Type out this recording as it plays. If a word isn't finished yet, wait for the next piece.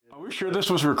we sure this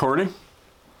was recording?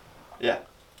 Yeah.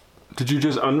 Did you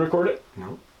just unrecord it?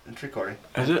 No. It's recording.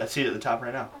 Is it? I see it at the top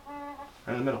right now.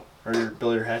 Right in the middle. Or your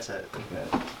below your headset.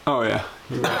 Oh yeah.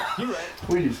 You're right.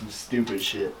 We do some stupid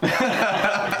shit.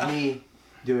 Like me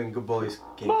doing Good Bullies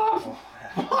game.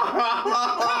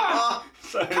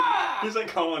 He's like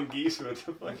calling geese with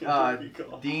a fucking turkey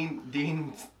call.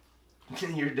 Dean,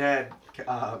 your dad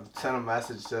sent a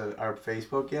message to our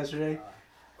Facebook yesterday.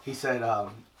 He said,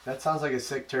 that sounds like a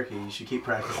sick turkey. You should keep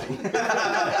practicing.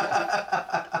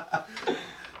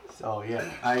 So yeah,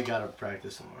 I gotta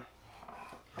practice some more.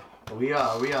 But we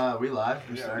live.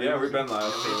 Yeah, we've been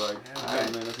live for like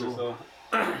 10 minutes or so.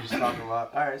 Just talking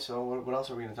about. All right, so what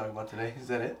else are we gonna talk about today? Is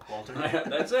that it? Walter.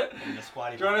 That's it. And the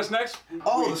squatty Join us next.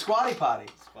 Oh, week. the Squatty Potty.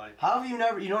 Squatty. How have you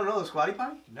don't know the Squatty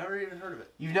Potty? Never even heard of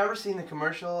it. You've never seen the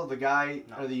commercial, the guy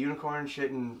No. or the unicorn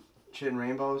shitting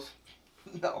rainbows?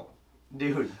 No.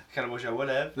 Dude, I kind of wish I would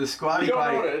have. the Squatty You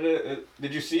don't know Potty. what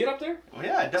did you see it up there? Well,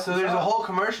 yeah, I definitely So there's saw a it. whole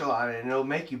commercial on it, and it'll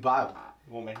make you buy one.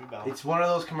 It won't make me bow. It's one of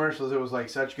those commercials. It was like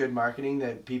such good marketing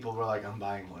that people were like, "I'm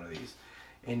buying one of these,"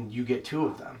 and you get two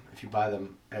of them if you buy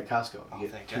them at Costco. Oh, You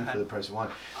get thank two God. for the price of one.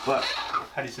 But How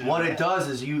do you say what that? it does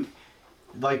is you,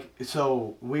 like,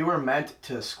 so we were meant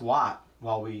to squat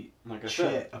while we Like I shit.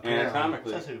 said, Apparently,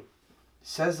 anatomically. Says who?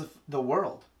 says the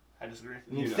world. I disagree. I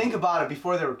mean, You know. think about it.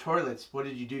 Before there were toilets, what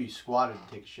did you do? You squatted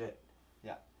to take a shit.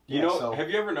 You Yeah, know, so- have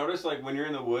you ever noticed like when you're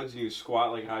in the woods and you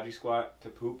squat like Haji squat to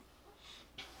poop?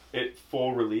 It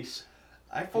full release.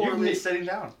 I fully You- release sitting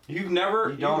down. You've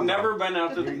never don't been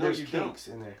out to There's you don't. kinks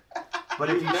in there. But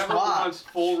if you Never squat, once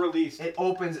full release. it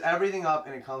opens everything up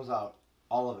and it comes out.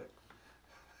 All of it.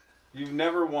 You've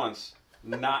never once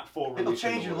not full release. It'll in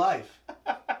change the your woods.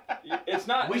 life. It's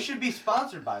not. We should be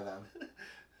sponsored by them.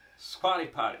 Squatty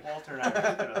Potty. Walter and I are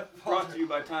just gonna. Brought to you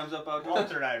by Times Up Outdoors.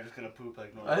 Walter and I are just gonna poop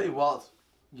like normal. I think Walt's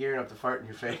gearing up to fart in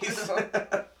your face.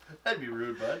 That'd be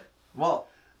rude, bud.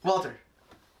 Walter,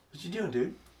 what you doing,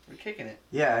 dude? We're kicking it.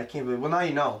 Yeah, I can't believe. Well, now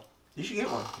you know. You should get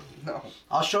one. No.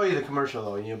 I'll show you the commercial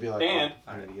though, and you'll be like, And-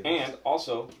 oh, I gotta get And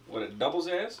also, what it doubles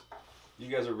as, you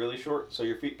guys are really short, so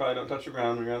your feet probably don't touch the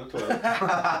ground when you're on the toilet.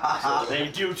 this. They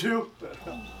do too.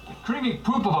 Creamy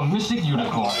poop of a mystic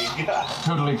unicorn. Oh my God.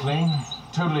 Totally clean,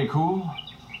 totally cool,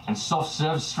 and soft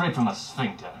served straight from the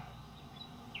sphincter.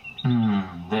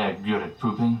 They're good at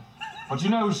pooping. But you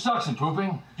know who sucks at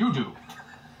pooping? You do.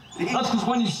 That's because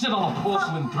when you sit on a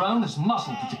porcelain throne, this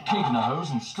muscle puts a kink in the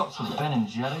hose and stops the Ben and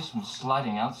Jerry's from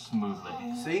sliding out smoothly.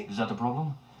 See? Is that a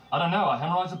problem? I don't know. Are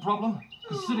hemorrhoids a problem?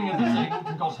 Because sitting at this angle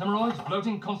can cause hemorrhoids,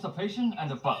 bloating, constipation,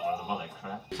 and a buttload of other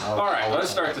crap. Alright, let's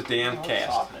start the damn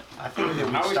cast. Soften it. I think that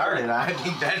How we we started. I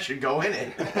think that should go in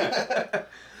it.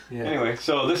 Yeah. Anyway,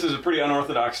 so this is a pretty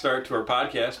unorthodox start to our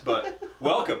podcast, but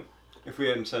welcome, if we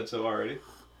hadn't said so already.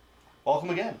 Welcome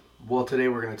again. Well, today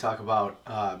we're going to talk about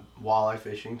walleye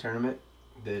fishing tournament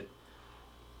that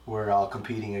we're all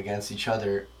competing against each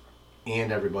other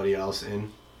and everybody else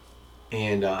in,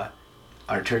 and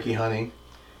our turkey hunting,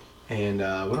 and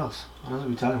what else? What else are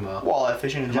we talking about? Walleye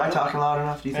fishing in Am I general. talking loud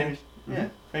enough? Do you Maybe. think? Yeah.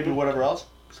 Maybe whatever else.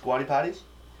 Squatty potties.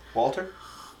 Walter.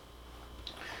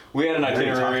 We had an We're gonna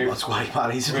talk itinerary, about squatty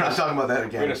potties. We're not talking about that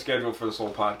we had a again. schedule for this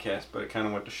whole podcast, but it kind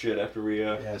of went to shit after we,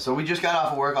 Yeah. So we just got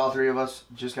off of work. All three of us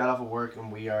just got off of work,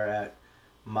 and we are at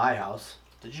my house.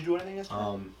 Did you do anything yesterday?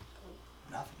 Nothing,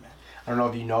 man. I don't know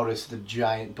if you noticed the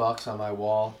giant bucks on my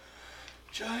wall.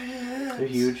 Giants. They're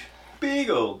huge. big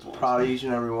old ones. Proud of each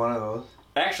and every one of those.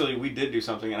 Actually, we did do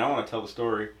something, and I want to tell the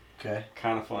story. Okay.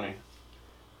 Kind of funny.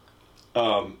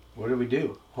 What did we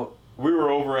do? We were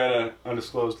over at an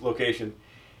undisclosed location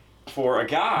for a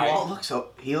guy. Walt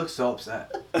he looks so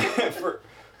upset.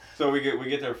 So we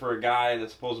get there for a guy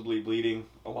that's supposedly bleeding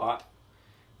a lot,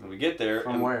 and we get there.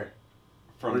 From and where?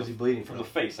 From Where the, is he bleeding from from? the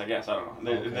face, I guess. I don't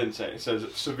know. It Okay. didn't say. It says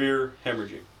severe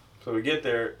hemorrhaging. So we get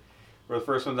there. We're the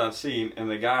first ones on scene, and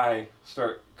the guy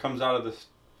comes out of this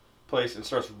place and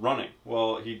starts running.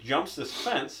 Well, he jumps this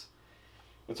fence,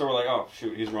 and so we're like, oh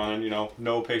shoot, he's running. You know,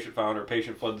 no patient found or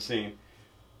patient fled the scene.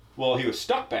 Well, he was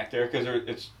stuck back there because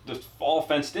it's just all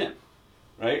fenced in,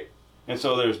 right? And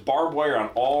so there's barbed wire on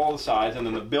all the sides, and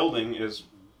then the building is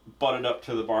butted up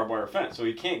to the barbed wire fence. So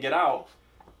he can't get out.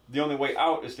 The only way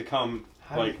out is to come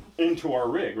into our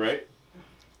rig, right?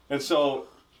 And so,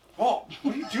 Walt,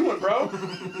 what are you doing, bro?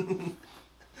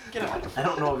 Get out. I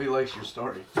don't know if he likes your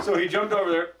story. So he jumped over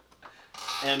there,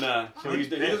 and so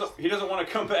he doesn't want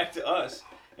to come back to us,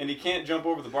 and he can't jump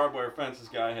over the barbed wire fence. This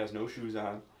guy has no shoes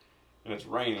on, and it's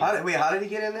raining. How did he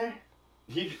get in there?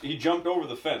 He jumped over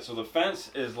the fence. So the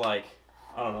fence is like,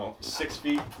 I don't know, 6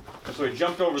 feet. And so he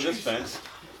jumped over this fence,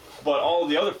 but all of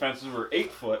the other fences were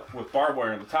 8 foot with barbed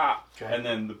wire on the top, Okay. and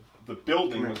then the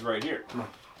building was right here.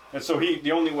 And so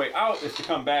the only way out is to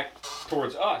come back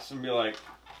towards us and be like,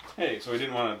 hey, so he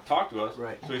didn't want to talk to us.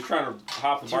 Right. So he's trying to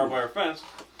hop the barbed wire fence.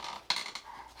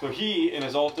 So he, in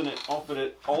his ultimate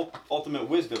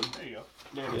wisdom, There you go.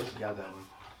 there it is. Got that one.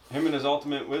 Him and his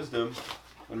ultimate wisdom,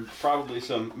 and probably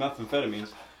some methamphetamines,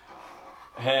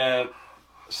 had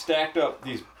stacked up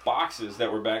these boxes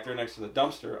that were back there next to the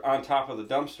dumpster on top of the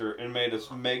dumpster and made this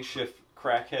makeshift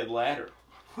crackhead ladder.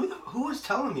 Who was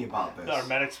telling me about this? Our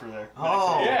medics were there.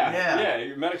 Oh, Yeah,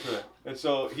 your medics were there. And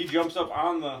so he jumps up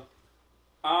on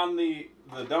the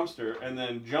dumpster and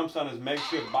then jumps on his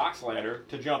makeshift box ladder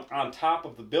to jump on top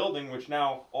of the building, which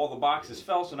now all the boxes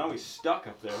fell, so now he's stuck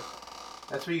up there.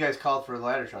 That's what you guys called for a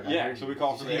ladder truck. Yeah, so we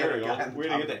called for the aerial. We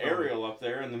had to get the aerial up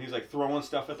there, and then he's like throwing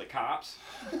stuff at the cops,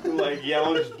 like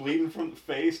yelling, just bleeding from the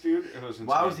face, dude. It was insane.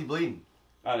 Why was he bleeding?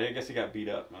 I guess he got beat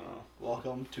up. I don't know.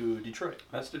 Welcome to Detroit.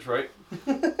 That's Detroit.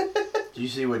 Did you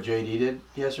see what JD did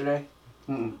yesterday?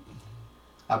 Mm-mm.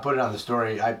 I put it on the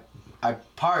story. I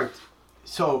parked.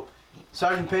 So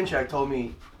Sergeant Pinchak told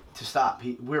me to stop.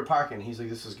 We were parking. He's like,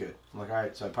 "This is good." I'm like, "All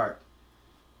right." So I parked.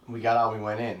 We got out. We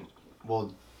went in.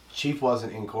 Well, Chief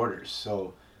wasn't in quarters,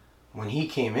 so when he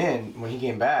came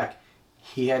back,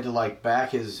 he had to like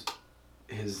back his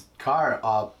car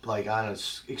up like on an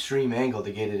extreme angle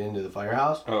to get it into the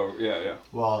firehouse. Oh, yeah.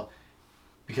 Well,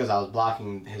 because I was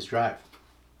blocking his drive.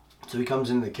 So he comes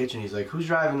into the kitchen. He's like, "Who's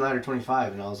driving ladder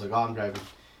 25?" And I was like, "Oh, I'm driving."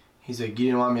 He's like, "You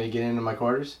didn't want me to get into my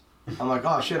quarters?" I'm like,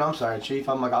 "Oh shit, I'm sorry, Chief."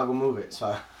 I'm like, "I'll go move it."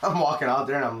 So I'm walking out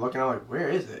there and I'm looking. I'm like, "Where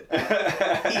is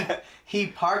it?" he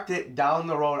parked it down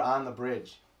the road on the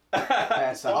bridge.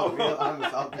 At Southfield, on the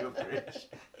Southfield Bridge.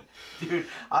 Dude,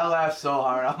 I laughed so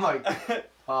hard. I'm like,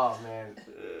 oh man.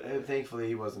 And thankfully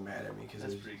he wasn't mad at me because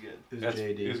That's pretty good. It was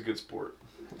JD. He was a good sport.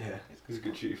 Yeah. He's a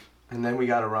good chief. And then we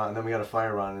got to run. Then we got a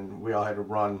fire run, and we all had to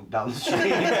run down the street.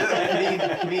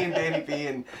 me and Danny P.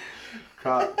 and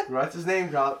what's his name?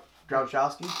 Grouchowski?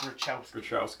 Grachowski.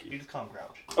 Grachowski. You just call him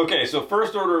Grouch. Okay, so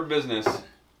first order of business.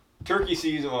 Turkey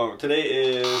season. Well, today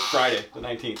is Friday, the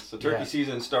 19th. So turkey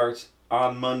season starts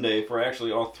on Monday for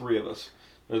actually all three of us.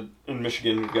 In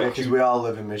Michigan, we've got Because we all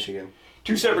live in Michigan.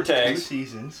 two separate Two tags.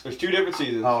 seasons. There's two different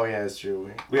seasons. Oh yeah, that's true.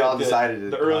 We got all decided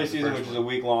the to early the season, first which is one. a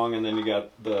week long, and then you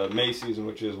got the May season,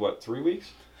 which is what, 3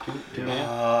 weeks? Two and a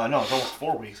half? No, it's almost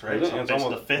 4 weeks, right? Is it? So It's it's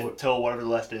almost the 5th till whatever the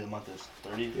last day of the month is.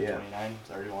 30, Yeah. 29,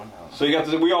 31. I don't know. So you got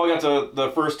we all got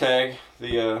the first tag,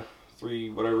 the 3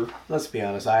 whatever. Let's be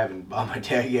honest, I haven't bought my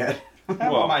tag yet. I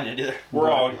don't mind it either.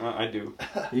 We're all I do.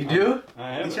 You do?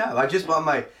 I have Good it. job. I just bought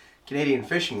my Canadian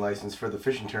fishing license for the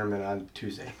fishing tournament on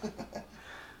Tuesday.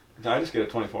 I just get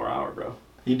a 24-hour, bro.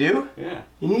 You do? Yeah,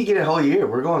 You need to get a whole year.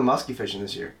 We're going muskie fishing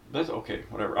this year. that's okay.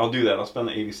 Whatever. I'll do that. I'll spend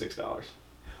the $86,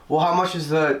 Well, how much is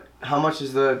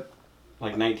the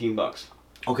like $19.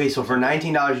 Okay, so for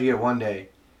 $19 you get one day.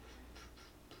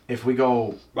 If we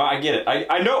go Well, I get it.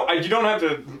 I know. You don't have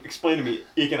to explain to me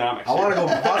economics. I want to go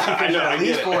muskie I fishing know, I at get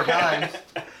least it. 4 times.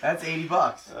 That's $80.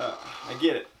 I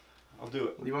get it. I'll do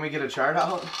it. You want me to get a chart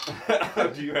out?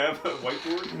 Do you have a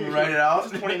whiteboard? Can you write it out?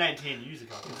 It's 2019. Use the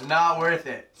copy. It's not worth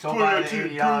it. So buy the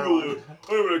 $80 one.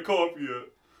 I haven't had coffee yet.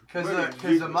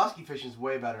 Because the muskie fishing is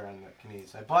way better on the Canadian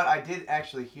side. But I did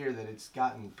actually hear that it's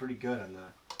gotten pretty good on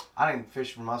the... I didn't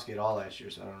fish for muskie at all last year,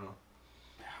 so I don't know.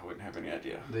 I wouldn't have any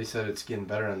idea. They said it's getting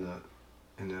better in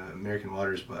the American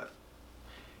waters, but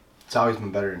it's always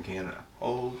been better in Canada.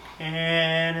 Oh,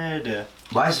 Canada.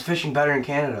 Why is the fishing better in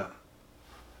Canada?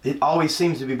 It always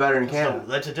seems to be better in Canada.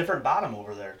 So that's a different bottom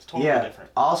over there. It's totally Yeah, different.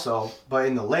 also, but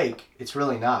in the lake, it's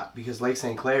really not, because Lake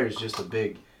St. Clair is just a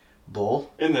big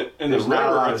bowl. In the There's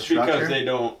not a lot river, of it's because structure. they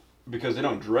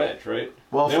don't dredge, right?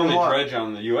 Well, they from only what- dredge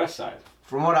on the U.S. side.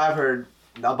 From what I've heard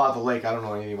about the lake, I don't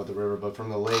know anything about the river, but from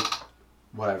the lake,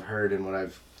 what I've heard and what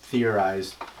I've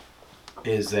theorized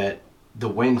is that the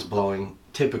wind's blowing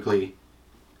typically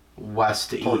west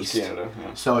to Towards east. Canada.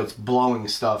 Yeah. So it's blowing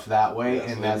stuff that way, Yeah,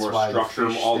 so and they have that's more why the structure,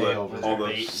 fish all stay the over all there.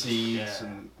 the Bait, seeds yeah.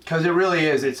 and Because it really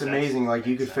is. It's Makes sense. amazing. Like,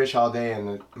 you could Makes fish all day on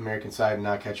the American side and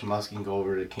not catch a muskie and go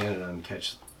over to Canada and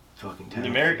catch fucking The 10.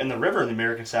 American, the river on the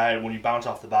American side, when you bounce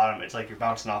off the bottom, it's like you're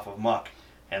bouncing off of muck,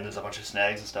 and there's a bunch of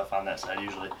snags and stuff on that side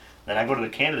usually. Then I go to the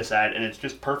Canada side, and it's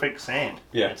just perfect sand.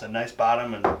 Yeah. It's a nice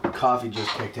bottom, and Coffee just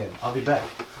kicked in. I'll be back.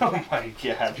 oh my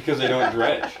god. because they don't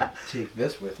dredge. Take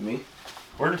this with me.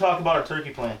 We're gonna talk about our turkey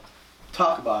plan.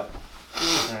 Talk about it.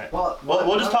 All right. Well,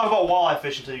 We'll just talk about walleye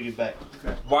fishing until you get back.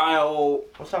 While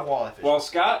Let's talk walleye fishing.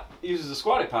 Scott uses the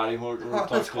squatty potty, we'll talk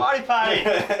to- Squatty potty.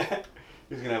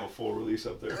 He's gonna have a full release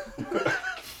up there.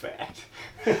 Fact.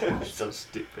 So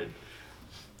stupid.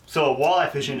 So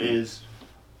walleye fishing is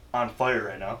on fire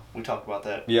right now. We talked about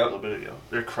that Yep. a little bit ago.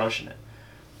 They're crushing it.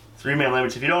 3 main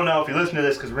limits. If you don't know, if you listen to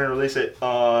this, because we're going to release it,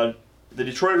 the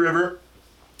Detroit River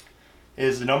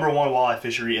is the #1 walleye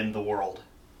fishery in the world,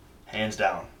 hands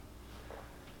down.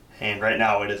 And right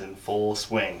now it is in full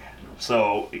swing.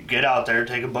 So get out there,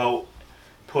 take a boat,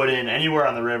 put in anywhere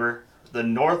on the river. The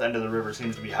north end of the river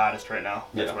seems to be hottest right now.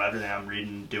 That's what everything I'm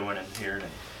reading, doing, and hearing.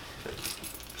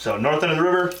 So north end of the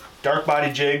river, dark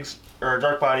body jigs or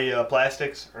dark body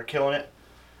plastics are killing it.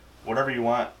 Whatever you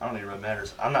want, I don't think it really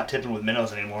matters. I'm not tipping with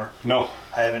minnows anymore. No.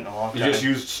 I haven't in a long time. You just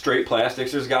use straight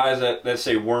plastics. There's guys that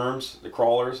say worms, the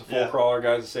crawlers, a full crawler,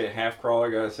 guys that say a half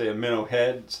crawler, guys that say a minnow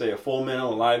head, say a full minnow,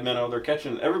 a live minnow. They're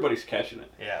catching, everybody's catching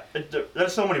it. Yeah.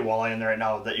 There's so many walleye in there right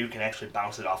now that you can actually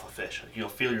bounce it off a fish. Like, you'll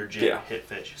feel your jig hit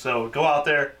fish. So go out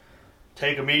there,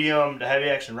 take a medium to heavy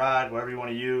action rod, whatever you want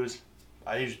to use.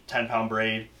 I use a 10-pound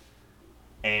braid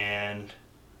and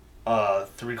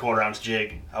 3/4 ounce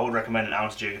jig. I would recommend an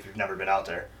ounce jig if you've never been out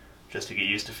there, just to get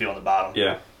used to feeling the bottom.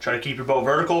 Yeah. Try to keep your boat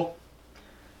vertical,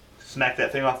 smack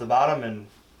that thing off the bottom, and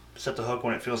set the hook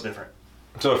when it feels different.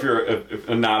 So if you're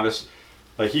a novice,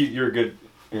 like you're a good,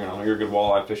 you're a good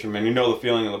walleye fisherman. You know the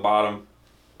feeling of the bottom.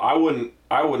 I wouldn't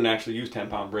actually use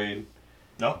 10-pound braid.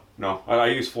 No. No, I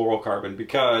use fluorocarbon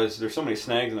because there's so many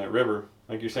snags in that river.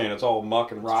 Like you're saying, it's all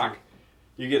muck and rock.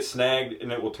 You get snagged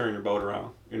and it will turn your boat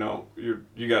around. You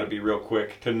got to be real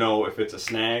quick to know if it's a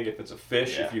snag, if it's a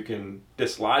fish, if you can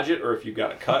dislodge it, or if you've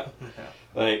got a cut.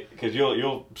 Because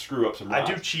you'll screw up some rods.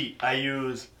 I do cheat. I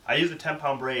use a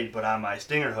 10-pound braid, but on my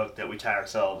stinger hook that we tie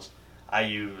ourselves, I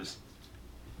use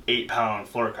 8-pound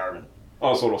fluorocarbon.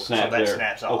 Oh, so it'll snap there. So that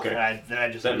snaps off. Okay. And then I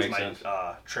just use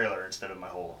my trailer instead of my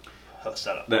whole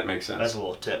setup. That makes sense. That's a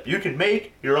little tip. You can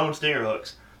make your own stinger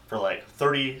hooks for like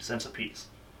 30 cents a piece.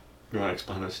 You want to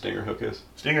explain what a stinger hook is?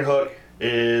 Stinger hook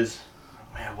is,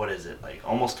 what is it? Like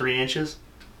almost 3 inches?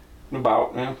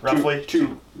 About, yeah. Roughly?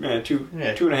 2.5 to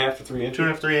 3 inches.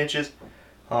 2.5 to 3 inches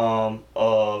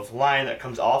of line that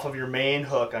comes off of your main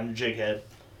hook on your jig head.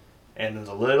 And there's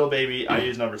a little baby, I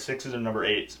use number 6s and number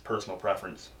 8s, personal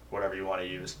preference, whatever you want to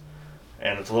use.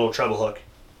 And it's a little treble hook.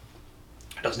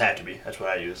 It doesn't have to be, that's what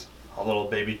I use. A little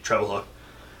baby treble hook.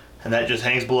 And that just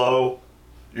hangs below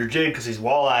your jig because these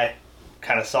walleye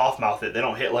kind of soft mouth it. They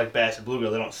don't hit like bass and bluegill.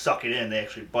 They don't suck it in. They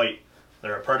actually bite.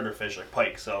 They're a predator fish like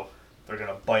pike, so they're going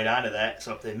to bite onto that.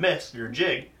 So if they miss your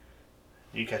jig,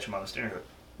 you catch them on the stinger hook.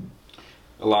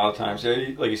 A lot of times,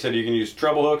 like you said, you can use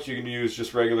treble hooks. You can use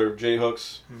just regular J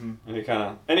hooks. Any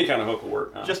kind of hook will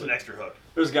work. Honestly. Just an extra hook.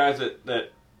 There's guys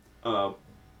that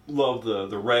love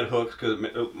the red hooks because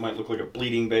it might look like a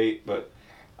bleeding bait, but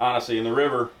honestly, in the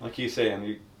river, like he's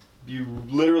saying, you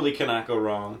literally cannot go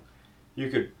wrong. You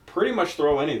could pretty much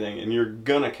throw anything, and you're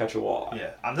gonna catch a walleye.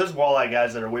 Yeah, there's walleye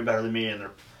guys that are way better than me, and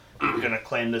they're gonna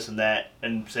claim this and that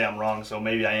and say I'm wrong. So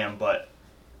maybe I am, but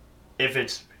if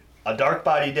it's a dark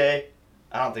body day,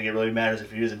 I don't think it really matters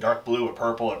if you're using dark blue or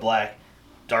purple or black,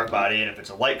 dark body. And if it's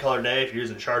a light color day, if you're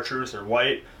using chartreuse or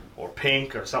white or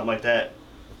pink or something like that,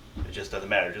 it just doesn't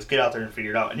matter. Just get out there and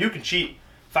figure it out. And you can cheat.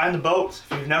 Find the boats.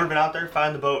 If you've never been out there,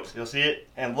 find the boats. You'll see it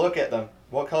and look at them.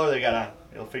 What color they got on?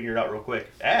 You'll figure it out real quick.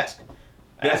 Ask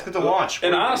at the launch.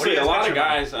 And honestly, a lot of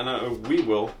guys, I know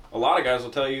a lot of guys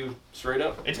will tell you straight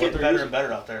up. It's getting better and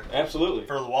better out there. Absolutely.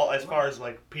 For the wall, as far as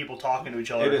like people talking to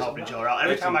each other and helping each other out.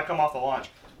 Every time I come off the launch,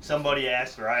 somebody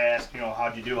asks or I ask,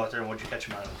 how'd you do out there and what'd you catch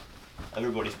them on?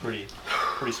 Everybody's pretty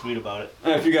sweet about it.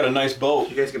 And if you got a nice boat.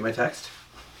 Did you guys get my text?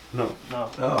 No.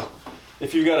 Oh.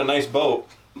 If you got a nice boat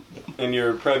and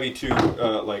you're privy to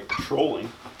like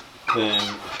trolling, then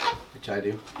Which I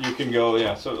do. you can go.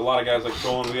 Yeah. So a lot of guys like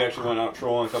trolling. We actually went out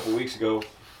trolling a couple weeks ago.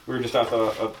 We were just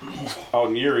out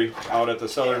in Erie, out at the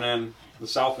southern end, the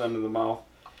south end of the mouth,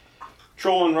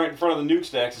 trolling right in front of the nuke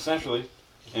stacks essentially.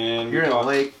 And You're in the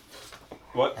lake.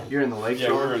 What? You're in the lake. Yeah,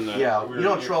 shore? we're in the. Yeah, we're you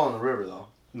don't in- troll in the river though.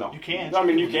 No, You can. I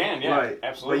mean, you can. Yeah, Right.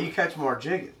 absolutely. But you catch more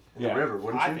jigging in the river,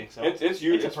 wouldn't you? I think so. It's a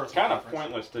personal kind of preference.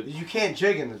 pointless to. You can't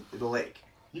jig in the lake.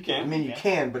 You can. I mean, you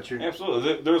can, but you're.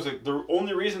 Absolutely. The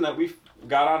only reason that we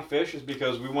got on fish is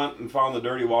because we went and found the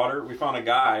dirty water. We found a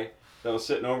guy that was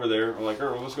sitting over there. We're like,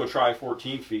 let's go try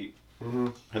 14 feet. Mm-hmm.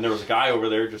 And there was a guy over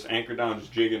there just anchored down,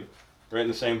 just jigging right in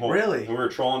the same hole. Really? And we were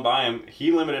trolling by him.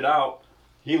 He limited out.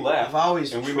 He left. I've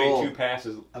always and we trolled. made 2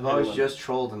 passes. I've always just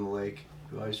trolled in the lake.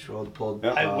 I've always trolled, pulled.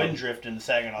 Yep. I wind drift in the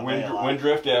Saginaw Bay a lot. Wind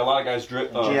drift. Yeah, a lot of guys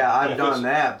drift. Yeah, I've if done it's-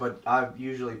 that, but I'm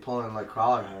usually pulling like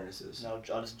crawler harnesses. No,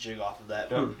 I'll just jig off of that.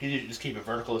 Yeah. You just keep it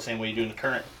vertical the same way you do in the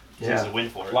current. Just Yeah. use the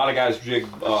wind for it. A lot of guys jig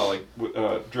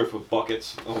drift with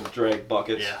buckets, little drag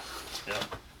buckets. Yeah.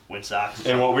 Wind socks.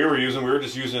 And what we were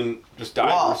just using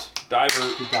divers,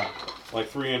 Good job.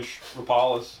 like 3-inch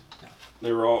Rapalas.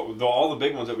 They were all the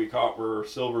big ones that we caught were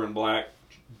silver and black,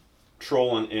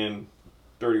 trolling in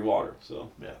dirty water. So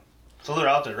So they're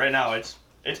out there right now. It's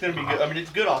gonna be good. I mean, it's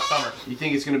good all summer. You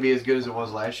think it's going to be as good as it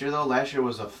was last year, though? Last year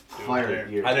was a fire they're-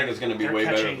 year. I think it's going to be They're way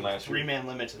better catching than last year. 3-man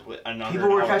limits with another. People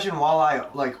were catching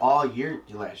walleye like all year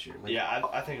last year. Like, Yeah,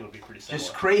 I think it'll be pretty similar.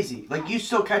 just crazy. Like you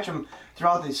still catch them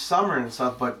throughout the summer and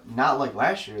stuff, but not like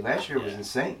last year. Last year was Yeah.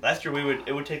 insane. Last year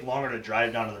it would take longer to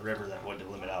drive down to the river than it would to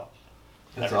limit out.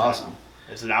 That's Every time. awesome.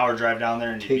 It's an hour drive down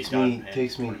there and you'd be done. in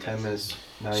Takes me 20 10 minutes.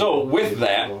 Now So you- with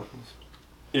that,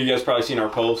 you guys probably seen our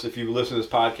posts if you listen to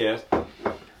this podcast.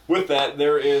 With that,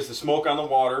 there is the Smoke on the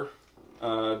Water,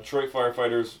 Detroit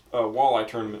Firefighters walleye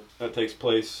tournament that takes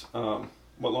place.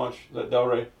 What launch? Is that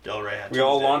Delray? Delray. We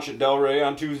all launch at Delray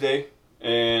on Tuesday,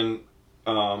 and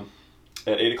at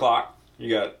 8 o'clock, you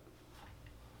got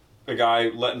a guy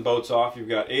letting boats off. You've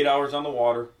got 8 hours on the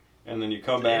water, and then you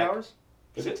come 8 back. hours?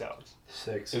 Is 6 it? hours.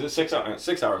 6. Is it 6 hours?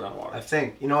 6 hours on the water. I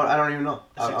think. You know what? I don't even know.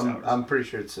 6 hours. I'm pretty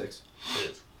sure it's 6.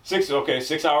 It is.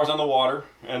 6 hours on the water,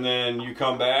 and then you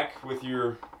come back with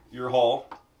your hull.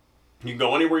 You can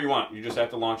go anywhere you want. You just have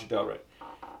to launch at Delray.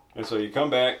 And so you come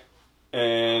back,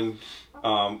 and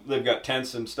they've got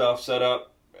tents and stuff set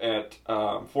up at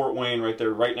Fort Wayne right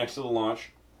there, right next to the launch.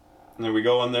 And then we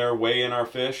go in there, weigh in our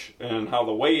fish, and how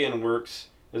the weigh-in works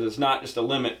is it's not just a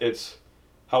limit. It's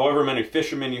however many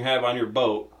fishermen you have on your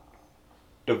boat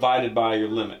divided by your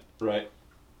limit, right?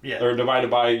 Yeah. Or divided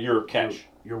by your catch.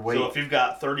 Your weight. So if you've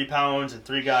got 30 pounds and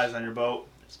 3 guys on your boat,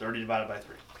 it's 30 divided by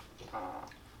 3.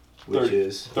 which 30.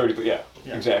 is 30, yeah,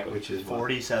 Yeah. exactly. which is what?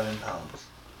 47 pounds.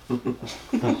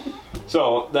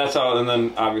 So that's how, and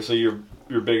then obviously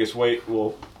your biggest weight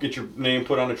will get your name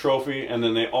put on a trophy, and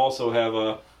then they also have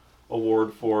a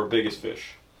award for biggest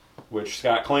fish, which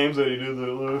Scott claims that he did that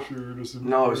last year.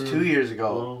 No, it was 2 years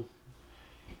ago. No.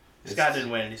 Scott didn't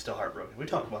win and he's still heartbroken. We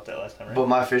talked about that last time, right? But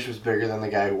my fish was bigger than the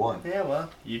guy who won. Yeah, well,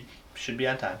 you should be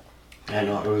on time. I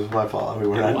know, it was my fault. We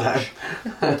weren't on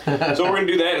time. So we're gonna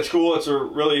do that. It's cool. It's a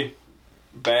really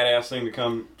badass thing to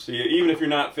come see, even if you're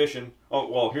not fishing. Oh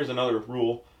well, here's another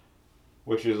rule,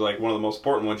 which is like one of the most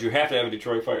important ones. You have to have a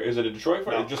Detroit fire. Is it a Detroit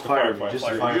fire? No, or just a fireman, firefighter. just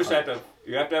a You just have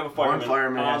firefighter. to have a One fireman,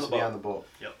 fireman on has the to be boat. on the boat.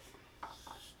 Yep.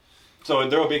 So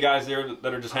there will be guys there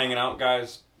that are just hanging out.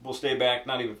 Guys will stay back,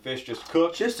 not even fish, just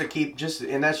cook. Just to keep,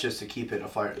 and that's just to keep it a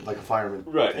fire, like a fireman.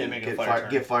 Right. thing. Yeah, make it a Get, fire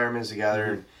tournament. get firemen together.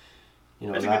 And, you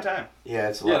know, It's a not- good time. Yeah,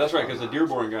 it's a Yeah, lot that's of right. fun. Because the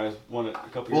Dearborn guys won it a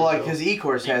couple Well, years like ago. because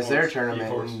E-Course has their E-Course, tournament,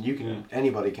 E-Course, and you can yeah.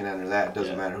 anybody can enter that. It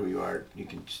doesn't Yeah. matter who you are. You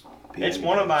can just be. It's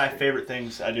one of my anybody. favorite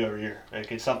things I do every year.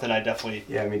 Like, it's something I definitely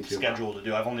Yeah, me too. schedule to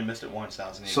do. I've only missed it once. That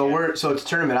was an So eight-year. it's a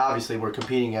tournament. Obviously, we're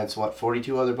competing against what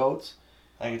 42 other boats.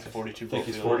 I think it's a 42 I think boat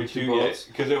it's field. 42, Two yeah. boats.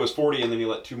 Because it was 40 and then you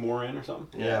let 2 more in or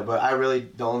something. Yeah, but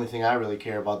the only thing I really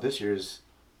care about this year is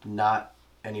not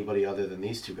anybody other than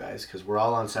these two guys because we're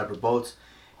all on separate boats,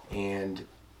 and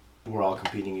we're all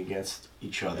competing against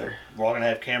each other. We're all going to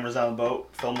have cameras on the boat,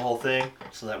 film the whole thing,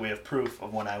 so that we have proof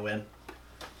of when I win.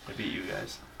 I beat you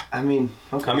guys. I mean,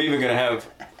 okay. I'm even going to have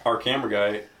our camera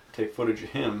guy take footage of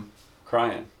him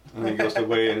crying. And then he goes to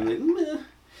weigh in and he's like, "Meh,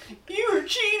 you were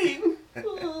cheating.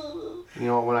 You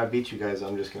know what? When I beat you guys,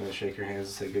 I'm just gonna shake your hands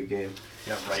and say good game.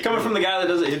 Yeah, right. It's coming from the guy that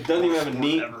doesn't even have a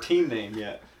neat Whatever. team name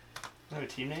yet. Do you have a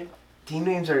team name? Team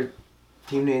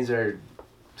names are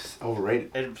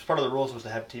overrated. It's part of the rules was to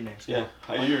have team names. Yeah.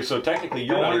 So technically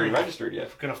you're Don't not worry. even registered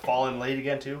yet. Gonna fall in late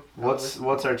again too. What's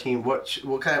our team? What's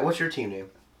your team name?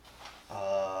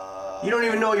 probably? You don't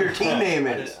even know what your team name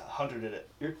I did, is. Hunter did it.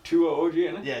 You're 2OG,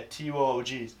 isn't it? Yeah,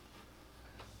 TUOOG.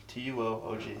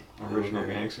 TUOOG. Original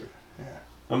Okay. gangster. Yeah.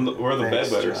 We're the Thanks,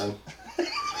 bedwetters. John.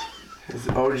 Does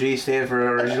OG stand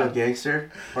for original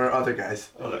gangster or other guys?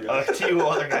 TUO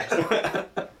other guys.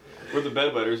 We're the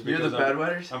bedwetters You're the because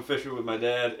bedwetters? I'm fishing with my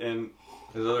dad and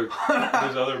his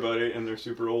other buddy, and they're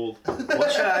super old.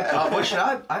 What should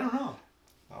I don't know.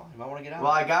 Oh, you might want to get out.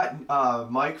 Well, I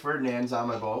got Mike Ferdinand's on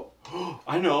my boat.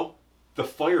 I know. The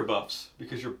fire buffs,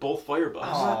 because you're both fire buffs.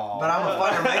 Oh. But I'm a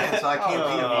fireman, so I can't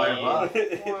be a fire buff.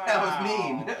 Wow. That was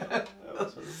mean.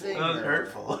 That was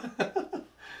hurtful.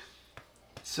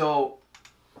 So,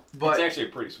 but It's actually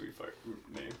a pretty sweet fire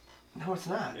name. no, it's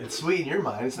not. It's sweet in your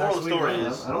mind. It's Moral not of the sweet in story mine.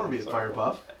 is- I don't want to be a fire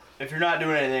buff. If you're not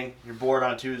doing anything, you're bored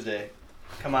on Tuesday,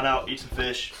 come on out, eat some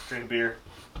fish, drink a beer.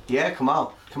 Yeah, come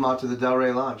out to the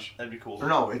Delray Lounge. That'd be cool. Or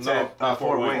no, it's No, at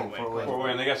Fort Wayne. Wayne. Fort Wayne. Fort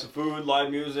Wayne. They got some food, live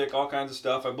music, all kinds of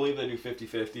stuff. I believe they do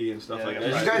 50-50 and stuff Yeah, like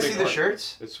they that. got Did you guys It's a see big the party.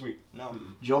 shirts? It's sweet. No.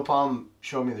 Joe Palm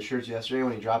showed me the shirts yesterday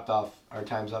when he dropped off our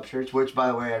Time's Up shirts, which, by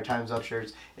the way, our Time's Up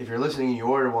shirts, if you're listening and you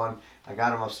order one, I got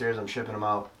them upstairs. I'm shipping them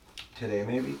out today,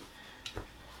 maybe.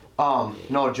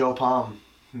 No, Joe Palm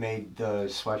made the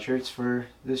sweatshirts for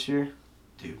this year.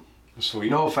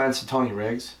 Sweet. No offense to Tony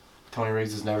Riggs, Tony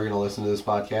Riggs is never going to listen to this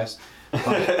podcast.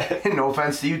 But, no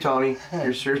offense to you, Tony.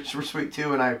 Your shirts were sweet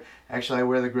too, and I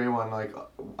wear the gray one like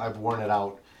I've worn it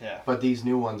out. Yeah. But these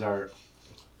new ones are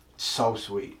so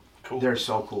sweet. Cool. They're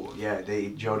so cool. Yeah,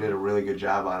 Joe did a really good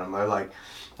job on them. They're like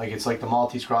it's like the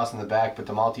Maltese cross in the back, but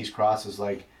the Maltese cross is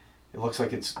like it looks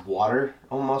like it's water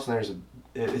almost, and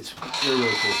they're really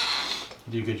cool.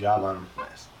 You did a good job on them.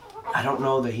 Nice. I don't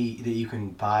know that you can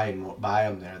buy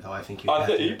them there though. I think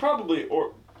you probably I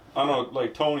don't know,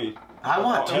 like Tony. I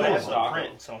want two They of have them. some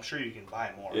print, so I'm sure you can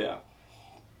buy more. Yeah.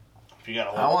 If you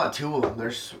got a I want two of them.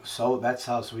 They're so that's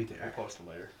how sweet they I'll are. post them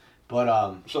later.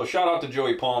 But So shout out to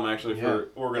Joey Palm actually Yeah. for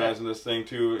organizing this thing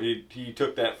too. He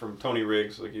took that from Tony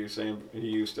Riggs, like he was saying. He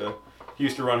used to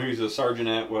run. He's a sergeant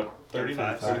at what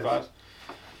 35. 35.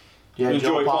 yeah, And Joe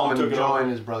Joey Palm Palm took and it Joe over.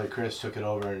 and his brother Chris took it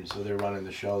over, and so they're running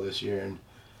the show this year. And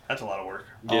That's a lot of work.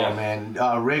 Yeah. oh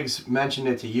man, Riggs mentioned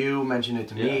it to you, mentioned it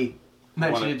to me,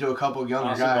 mentioned Wanted- it to a couple younger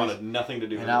Honestly, guys. wanted nothing to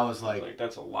do with And it. I was like-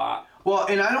 that's a lot. Well,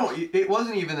 and it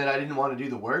wasn't even that I didn't want to do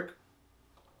the work.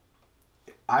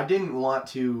 I didn't want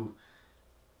to.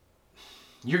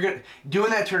 Doing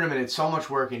that tournament. It's so much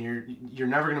work, and you're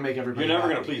never gonna make everybody. You're never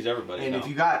happy. gonna please everybody. And no. if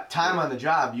you got time on the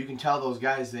job, you can tell those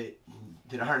guys that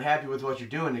aren't happy with what you're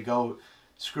doing to go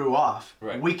screw off.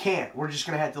 Right. We can't. We're just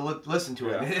gonna have to listen to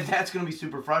it. Yeah. And that's gonna be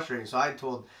super frustrating. So I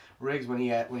told Riggs when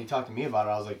he talked to me about it,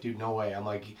 I was like, dude, no way. I'm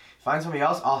like, find somebody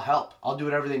else. I'll help. I'll do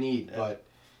whatever they need. Yeah. But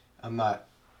I'm not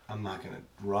gonna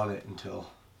run it until.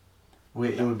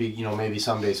 It would be, maybe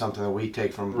someday something that we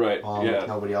take from Right, yeah. if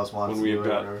nobody else wants When to we do have it.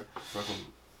 got Or whatever. fucking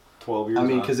 12 years. I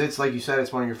mean, on. because it's like you said,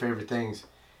 it's one of your favorite things.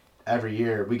 Every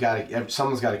year,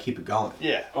 someone's got to keep it going.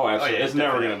 Yeah. Oh, absolutely. yeah, it's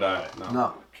never definitely. gonna die. No.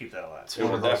 No, Keep that alive. It's It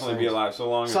one will of those definitely be things. alive so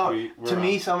long as So we're to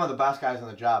me, on. some of the best guys on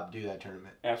the job do that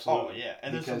tournament. Absolutely. Oh yeah,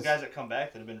 and there's some Because- guys that come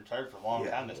back that have been retired for a long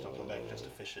Yeah. time that still come back just to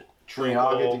fish it. We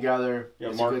all get Trinkle. together. Yeah,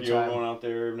 It's Mark a good Yo time. going out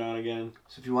there every now and again.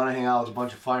 So if you want to hang out with a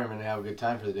bunch of firemen and have a good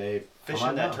time for the day, come Fishing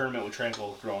on that down. tournament with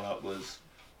Tranquil growing up was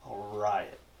a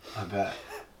riot, I bet.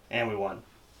 and we won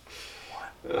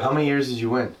How many years did you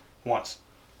win? once.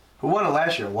 Who won it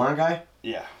last year? Warren guy?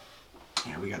 Yeah.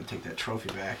 Yeah, we got to take that trophy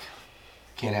back.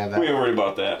 Can't have that. We ain't worried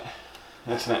about that.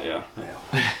 That's not, yeah.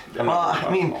 I'm Well, not worried I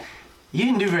about mean, it. you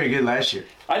didn't do very good last year.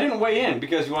 I didn't weigh in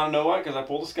because you want to know what? Because I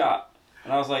pulled a Scott.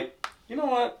 And I was like, you know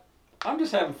what? I'm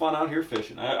just having fun out here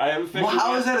fishing. I haven't fished. Well,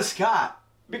 how yet is that a Scott?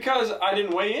 Because I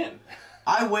didn't weigh in.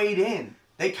 I weighed in.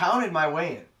 They counted my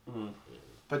weigh-in. Mhm.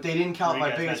 But they didn't count Were you my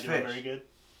guys biggest not doing fish. Very good.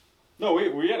 No,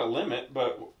 we had a limit,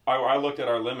 but I looked at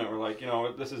our limit. We're like,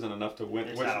 this isn't enough to win.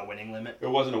 It's not a winning limit. It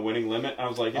wasn't a winning limit. I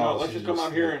was like, Oh, let's so just you come just-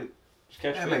 out here and just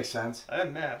catch That fish. makes sense. Because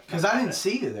Because I didn't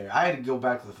see you there. I had to go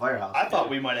back to the firehouse. I thought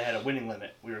we might have had a winning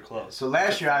limit. We were close. So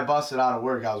last year I busted out of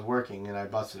work. I was working and I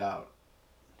busted out.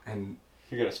 And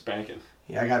You got a spanking.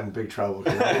 yeah, I got in big trouble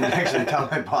because I didn't actually tell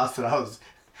my boss that I was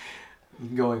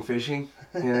going fishing.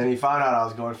 And then he found out I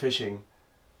was going fishing.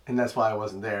 And that's why I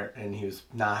wasn't there. And he was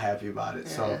not happy about it.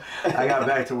 So I got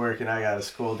back to work and I got a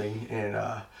scolding. And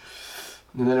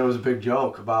then it was a big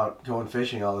joke about going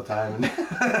fishing all the time.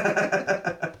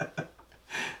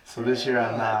 So this year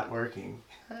I'm not working.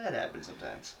 That happens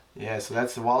sometimes. Yeah, so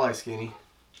that's the walleye skinny.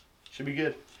 Should be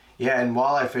good. Yeah, and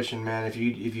walleye fishing, man. If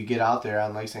you get out there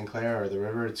on Lake St. Clair or the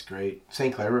river, it's great.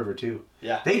 St. Clair River too.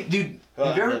 Yeah. Have you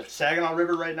ever The Saginaw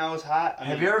River right now is hot.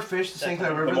 have you ever fished the St.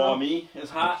 Clair River? The though? Maumee is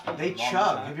hot. They Long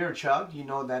chug. time. Have you ever chugged? You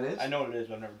know what that is? I know what it is,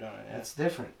 but I've never done it. Yeah. It's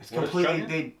different. It's What is completely.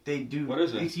 chugging? They do. What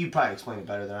is it? You probably explain it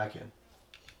better than I can.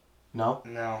 No.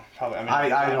 No, probably. I mean, I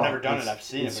I've don't. never done It's- it. I've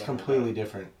seen it. It's but I've never completely done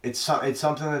different. It's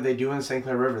something that they do in the St.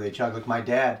 Clair River. They chug. Like my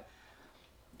dad,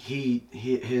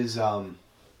 his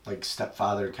like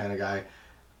stepfather kind of guy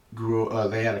grew.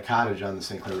 They had a cottage on the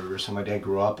St. Clair River, so my dad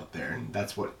grew up there, and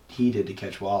that's what he did to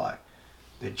catch walleye.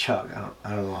 They chug. I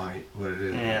don't know what it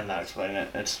is. it. Yeah, I'm not explaining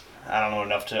it. I don't know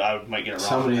enough to. I might get it wrong.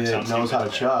 Somebody It that sounds knows how to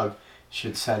stupid. chug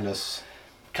should send us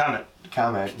Comment. a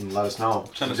comment and let us know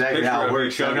Send us a exactly picture how it of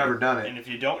works. you I've chugging. never done And it. if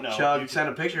you don't know, Chug, you send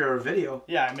a picture or a video.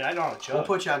 yeah, I mean, I know how to chug. We'll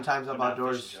put you on Times Up But not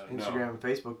Outdoors fishing chug. Instagram and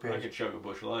Facebook I page. could chug a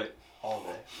bush light. all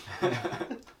day.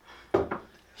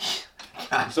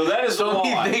 So that is So the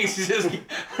many walleye. things.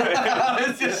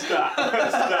 It's just Stop.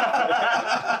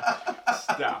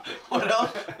 Stop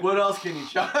it. what else can you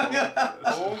chug?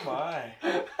 Oh my.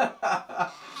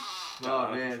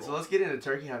 Oh man, so let's get into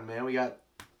turkey hunting, man.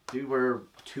 We're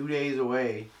 2 days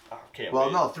away. I can't Well,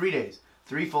 wait. no, 3 days.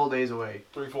 3 full days away.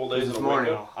 3 full days This in a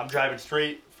morning. window. I'm driving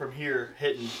straight from here,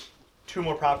 hitting 2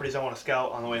 more properties I want to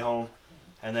scout on the way home,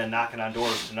 and then knocking on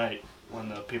doors tonight when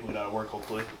the people get out of work,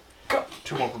 hopefully.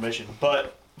 2 more permission.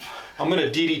 But I'm gonna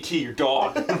DDT your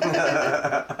dog.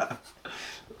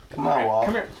 Come on, Walt.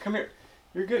 Come here.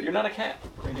 You're good. You're not a cat.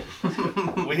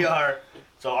 We are.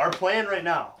 So our plan right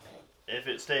now, if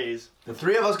it stays, The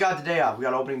three of us got the day off. We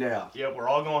got opening day off. yep, we're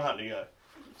all going hunting together.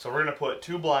 So we're gonna put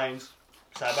 2 blinds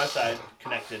side by side,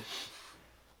 connected.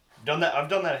 I've done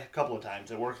that a couple of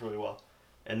times. It works really well.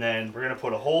 And then we're gonna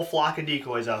put a whole flock of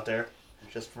decoys out there,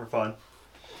 just for fun.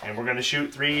 And we're gonna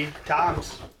shoot 3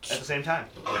 toms at the same time.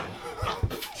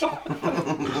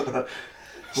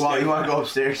 Well, you want to go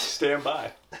upstairs? Stand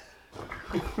by.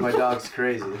 My dog's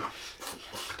crazy.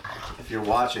 If you're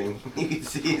watching, you can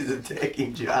see he's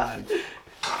attacking John.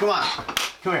 Come on.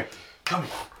 Come here. Come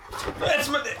here. That's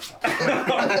my.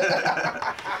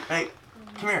 Hey,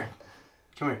 come here.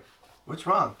 Come here. What's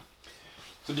wrong?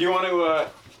 So do you want to?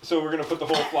 So we're gonna put the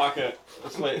whole flock of the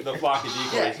flock of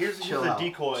decoys. Yeah, here's Chill the out.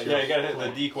 decoy. Yeah, you gotta hit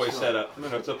the decoy setup. You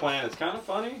know, it's a plan. It's kind of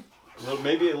funny,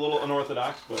 maybe a little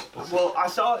unorthodox, but Well, I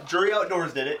saw Drury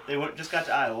Outdoors did it. They just got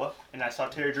to Iowa, and I saw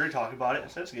Terry Drury talking about it. I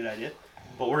said it's a good idea,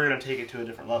 but we're gonna take it to a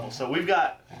different level. So we've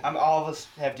got, all of us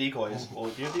have decoys. Well,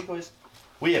 do you have decoys?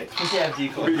 We have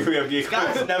decoys. we have decoys.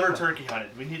 Scott's never turkey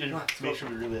hunted. We need to make sure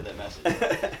we relay that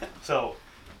message. So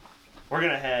we're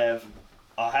gonna have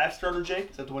a half strutter Jake.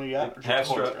 Is that the one you got? Or Half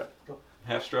quarter strut.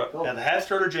 Half strut. Yeah, the half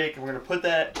strutter Jake, and we're gonna put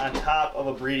that on top of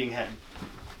a breeding hen.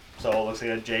 So it looks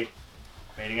like a Jake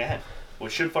mating a hen,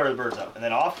 which should fire the birds up. And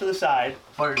then off to the side,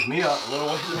 Fires me up. a little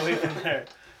ways away from there,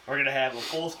 we're gonna have a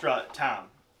full strut tom.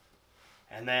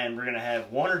 And then we're gonna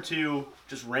have 1 or 2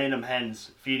 just random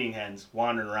hens, feeding hens,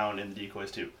 wandering around in the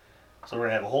decoys too. So we're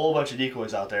gonna have a whole bunch of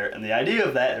decoys out there. And the idea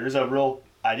of that, there's a real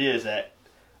idea, is that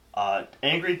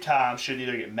angry tom should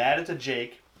either get mad at the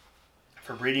Jake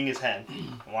for breeding his hen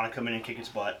and want to come in and kick its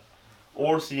butt,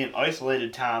 or see an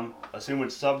isolated tom, assume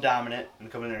it's subdominant,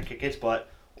 and come in there and kick its butt,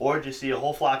 or just see a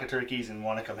whole flock of turkeys and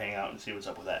want to come hang out and see what's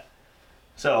up with that.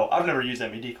 So I've never used that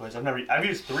many decoys. I've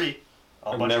used 3.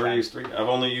 I've never used 3. I've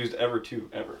only used ever 2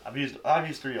 ever. I've used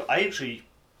 3. I actually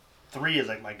 3 is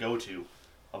like my go-to: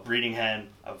 a breeding hen,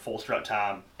 a full strut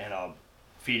tom, and a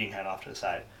feeding hen off to the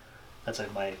side. That's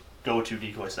like my go-to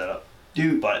decoy setup.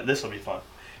 Dude, But this will be fun.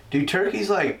 do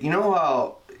turkeys like, you know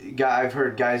how I've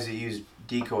heard guys that use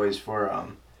decoys for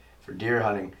deer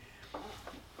hunting,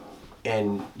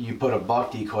 and you put a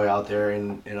buck decoy out there,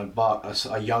 and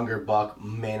a younger buck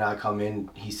may not come in.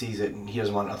 He sees it and he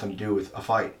doesn't want nothing to do with a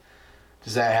fight.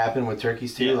 Does that happen with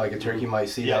turkeys too? Yeah. Like a turkey might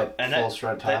see that and full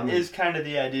strut tom. That is kind of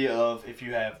the idea of, if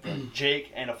you have the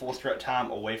Jake and a full strut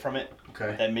tom away from it,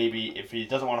 Okay. then maybe if he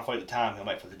doesn't want to fight the tom, he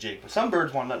might fight the Jake. But some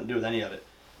birds want nothing to do with any of it,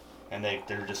 and they're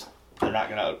not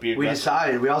gonna be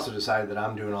aggressive. We also decided that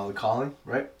I'm doing all the calling,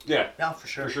 right? Yeah, Yeah, for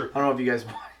sure. for sure. I don't know if you guys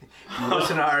if you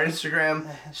listen to our Instagram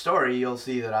story, you'll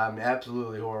see that I'm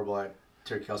absolutely horrible at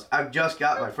turkey calls. I've just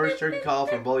got my first turkey call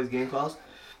from Bully's Game Calls,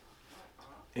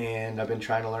 and I've been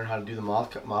trying to learn how to do the mouth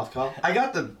call. I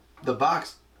got the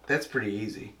box. That's pretty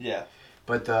easy, Yeah,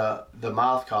 but the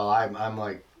mouth call, I'm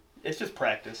like, it's just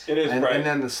practice. It is and, right. and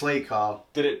then the slate call,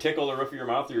 Did it tickle the roof of your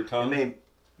mouth or your it tongue? Made him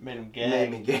made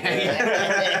me gag.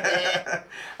 gag.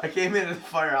 I came into the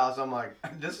firehouse. I'm like,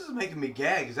 this is making me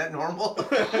gag. Is that normal?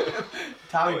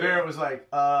 Tommy Barrett was like,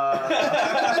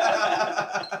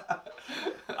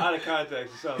 Out of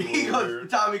context, it sounds a He little goes, weird.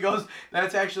 Tommy goes,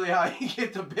 that's actually how you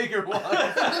get the bigger one.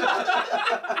 That's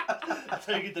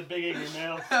how you get the big angry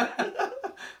males.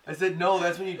 I said, no,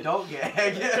 that's when you don't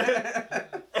gag.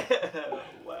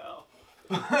 Wow.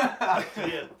 Yeah,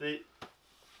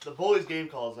 the Bullies game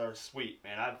calls are sweet,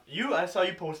 man. I saw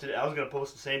you posted it. I was gonna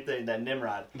post the same thing. That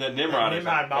Nimrod. The Nimrod is a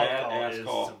mouth call badass is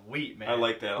call. sweet, man. I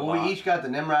like that a Well, lot. we each got the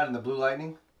Nimrod and the Blue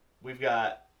Lightning. We've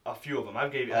got a few of them. I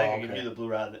think I gave you the blue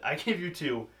rod. I gave you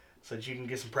 2, so that you can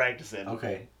get some practice in.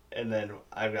 Okay. And then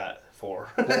I've got 4.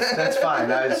 That's fine.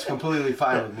 That's completely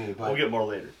fine with me. But We'll get more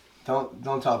later.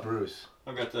 don't tell Bruce.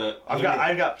 I've got the.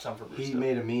 I've got some for Bruce. He though.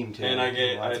 made a meme too.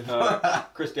 And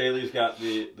Chris Daly's got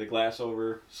the glass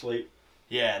over slate.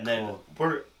 Yeah, and then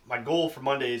my goal for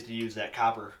Monday is to use that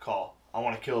copper call. I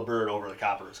want to kill a bird over the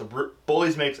copper. So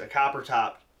Bullies makes a copper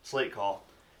topped slate call,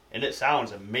 and it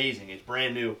sounds amazing. It's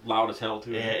brand new. Loud as hell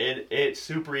too. Yeah, it's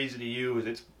super easy to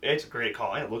use. It's a great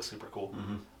call, and it looks super cool.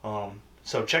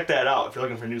 So check that out if you're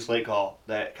looking for a new slate call.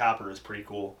 That copper is pretty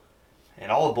cool,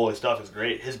 and all the Bully stuff is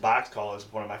great. His box call is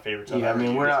one of my favorites. Yeah, I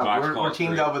mean we're Box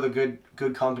teamed great. up with a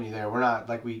good company there. We're not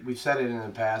like we've said it in the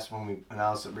past when we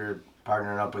announced that we were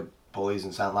partnering up with Bullies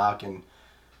and St. Locke and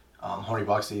Horny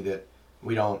Buxley, that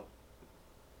we're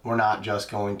not just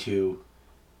going to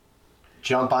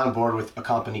jump on board with a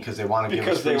company because they want to give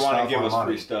us free stuff. Because they want to give or us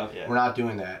money. free stuff. Yeah. We're not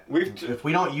doing that. If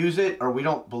we don't use it or we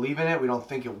don't believe in it, we don't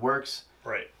think it works.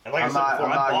 Right. And like I'm I said before,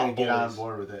 not I going bought to get on Bullies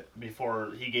board with it.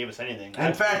 before he gave us anything.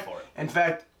 In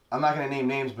fact, I'm not going to name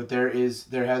names, but there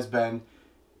has been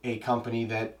a company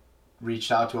that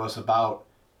reached out to us about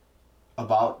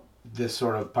this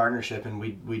sort of partnership, and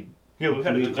we've had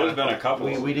there's been a couple.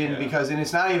 We didn't because, and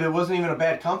it wasn't even a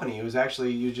bad company. It was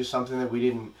actually just something that we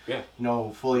didn't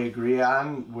fully agree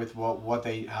on with what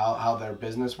they how their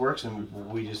business works, and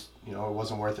we just it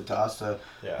wasn't worth it to us to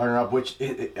partner up. Which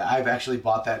I've actually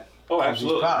bought that. Oh,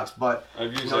 absolutely. Products, but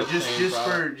I've used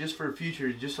just for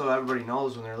future, just so everybody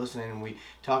knows when they're listening, and we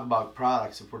talk about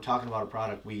products. If we're talking about a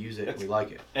product, we use it and we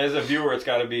like it. As a viewer, it's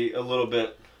got to be a little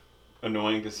bit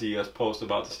annoying to see us post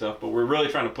about the stuff, but we're really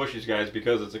trying to push these guys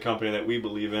because it's a company that we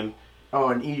believe in. Oh,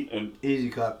 and Easy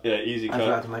Cut. Yeah, Easy Cut. I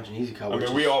forgot to mention Easy Cut. I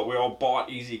mean, we all bought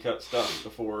Easy Cut stuff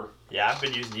before. Yeah, I've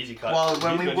been using Easy Cut. Well,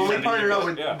 when we partnered up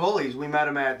with Bullies, we met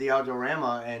him at the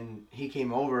Outdoorama, and he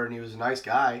came over, and he was a nice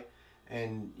guy,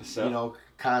 and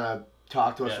kind of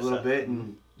talked to us a little bit,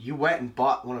 and you went and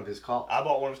bought one of his calls. I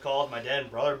bought one of his calls. My dad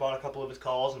and brother bought a couple of his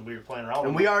calls, and we were playing around with them.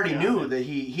 And we already knew that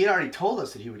he had already told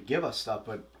us that he would give us stuff,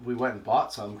 but we went and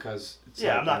bought some because...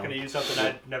 I'm not going to use something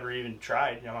I'd never even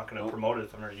tried. I'm not going to promote it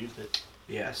if I've never used it.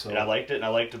 Yeah, so... And I liked it, and I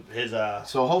liked his...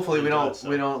 So hopefully we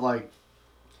don't like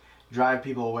drive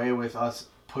people away with us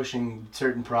pushing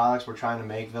certain products. We're trying to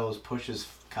make those pushes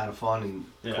kind of fun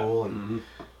and cool, and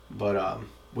but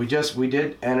we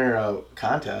did enter a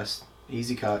contest,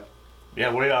 Easy Cut.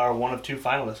 Yeah, we are one of 2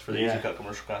 finalists for the Easy Cut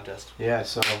commercial contest. Yeah,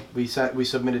 so we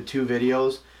submitted 2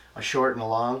 videos, a short and a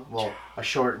long. Well, a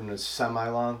short and a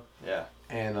semi-long. Yeah.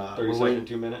 And 30-second,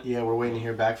 2 minutes. Yeah, we're waiting to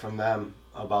hear back from them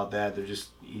about that. They're just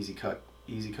Easy Cut,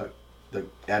 the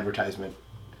advertisement.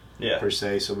 Yeah. Per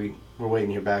se. So we're waiting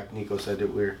to hear back. Nico said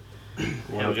that we're we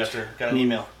got an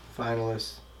email.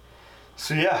 Finalists.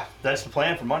 So yeah, that's the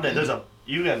plan for Monday.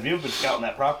 You've been scouting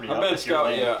that property. I've been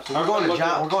scouting. Yeah. So we're going to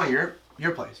John. We're going to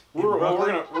your place. We're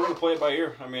gonna play it by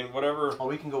ear. I mean, whatever. Oh,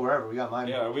 we can go wherever. We got mine.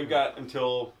 Yeah, we've got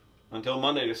until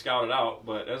Monday to scout it out.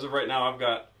 But as of right now, I've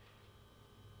got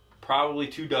probably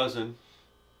 2 dozen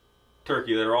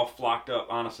turkey that are all flocked up,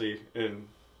 honestly, in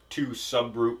 2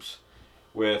 subgroups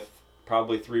with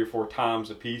probably 3 or 4 toms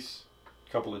apiece.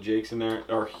 A couple of jakes in there.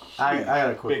 I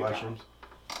got a quick question.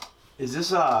 Toms. Is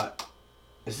this gonna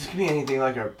be anything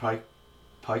like our pike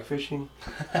fishing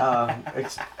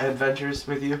adventures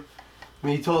with you? I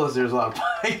mean, you told us there's a lot of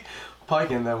pike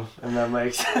in them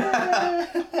lakes. We're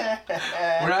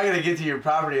not gonna get to your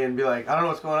property and be like, I don't know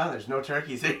what's going on. There's no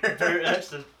turkeys here. That's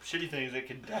the shitty thing is it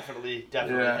can definitely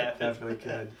happen. Definitely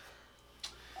could.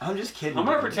 I'm just kidding. I'm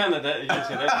gonna pretend that you can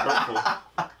say that's hurtful.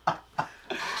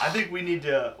 I think we need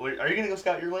to. Are you gonna go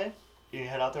scout your land? You gonna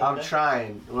head out there? I'm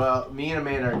trying. Well, me and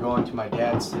Amanda are going to my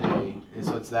dad's today,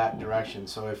 so it's that direction.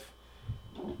 So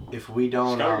if we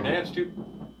don't, scout your dad's too.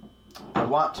 I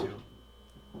want to.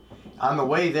 On the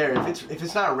way there, if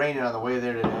it's not raining on the way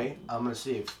there today, I'm gonna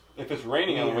see if it's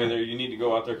raining on the way there, you need to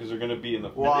go out there because they're gonna be in the.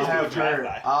 Well, I'll have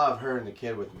her and the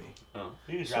kid with me. Oh,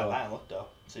 you can drive by and look though,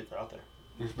 see if they're out there.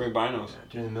 You just bring binos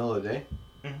during the middle of the day.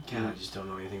 Mm-hmm. God, I just don't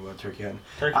know anything about turkey hunting.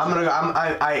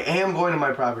 I am going to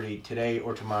my property today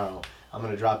or tomorrow. I'm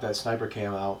gonna drop that sniper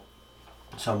cam out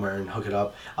somewhere and hook it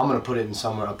up. I'm gonna put it in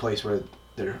a place where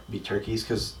there be turkeys,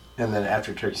 and then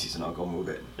after turkey season, I'll go move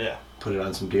it. Yeah. Put it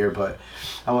on some deer, but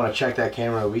I want to check that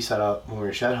camera we set up when we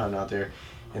were shed hunting out there,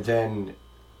 and then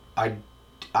I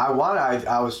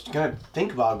was gonna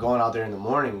think about going out there in the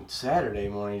morning, Saturday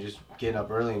morning, just getting up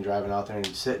early and driving out there and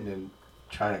sitting and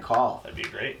trying to call. That'd be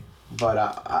great.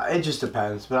 But it just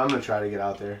depends. But I'm gonna try to get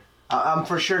out there. I'm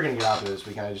for sure gonna get out there this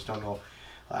weekend. I just don't know.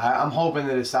 I'm hoping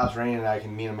that it stops raining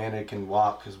and me and Amanda can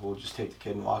walk, because we'll just take the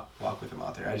kid and walk with him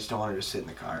out there. I just don't want her to sit in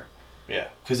the car. Yeah.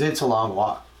 Because it's a long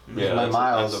walk. Yeah, my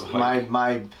miles,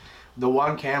 the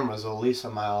one camera is at least a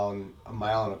mile and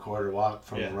a quarter walk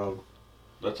from the road.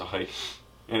 That's a hike,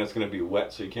 and it's going to be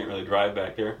wet, so you can't really drive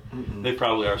back there. Mm-mm. They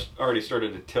probably are already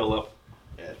started to till up.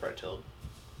 Yeah, it's probably tilled.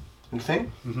 You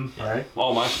think? Mm-hmm. All right.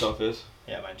 All my stuff is.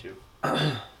 Yeah, mine too.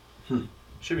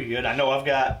 Should be good. I know I've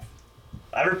got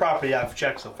every property I've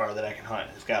checked so far that I can hunt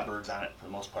has got birds on it for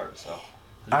the most part. So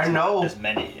I know as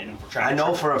many, and we're trying. I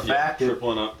know for a fact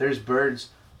that there's birds.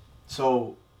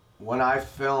 So when I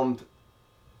filmed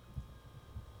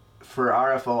for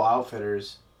RFO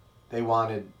Outfitters, they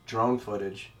wanted drone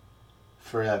footage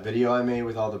for that video I made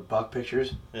with all the buck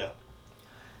pictures. Yeah.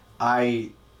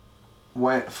 I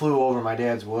flew over my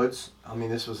dad's woods. I mean,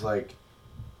 this was like,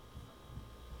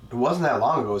 it wasn't that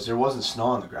long ago. There wasn't snow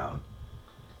on the ground.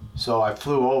 So I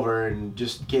flew over and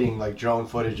just getting like drone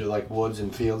footage of like woods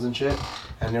and fields and shit.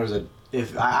 And there was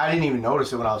I didn't even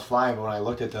notice it when I was flying, but when I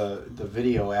looked at the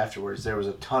video afterwards, there was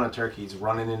a ton of turkeys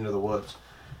running into the woods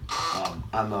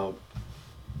on the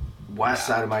west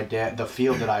side of the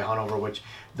field that I hunt over, which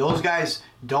those guys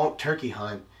don't turkey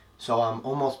hunt. So I'm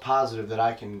almost positive that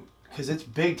I can, because it's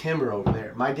big timber over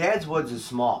there. My dad's woods is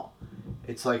small.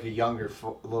 It's like a younger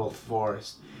little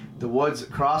forest. The woods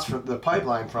across from the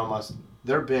pipeline from us,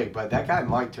 they're big, but that guy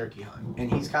might turkey hunt,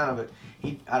 and he's kind of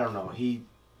I don't know, he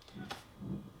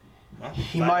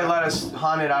might let us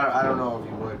hunt it. I don't know if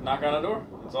he would. Knock on the door.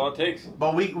 That's all it takes.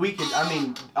 But we could. I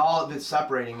mean, all that's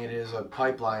separating it is a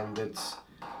pipeline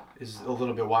is a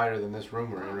little bit wider than this room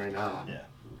we're in right now. Yeah.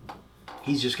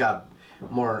 He's just got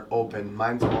more open.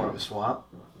 Mine's more of a swamp.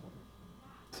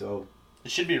 So It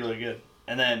should be really good.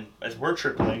 And then, as we're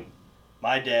tripling,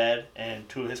 my dad and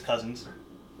 2 of his cousins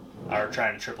are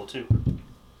trying to triple too.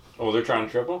 Oh, they're trying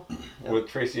to triple? Yep. With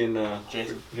Tracy and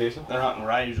Jason. Jason? They're hunting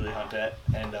where I usually hunt at,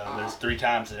 and there's 3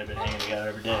 times that they've been hanging together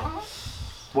every day.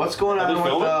 what's going Are on they with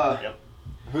filming? Yep,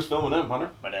 Who's filming them, Hunter?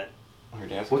 my dad. Oh, your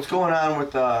dad's. what's going on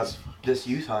with this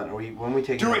youth hunt? Are when we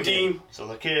take Do it, Dean! So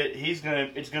the kid, it's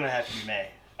gonna have to be May.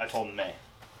 I told him May.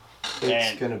 It's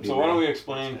And gonna be. So why don't we It's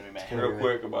explain gonna be May. gonna real be May.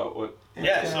 quick about what... It's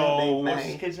Yeah, gonna so be what's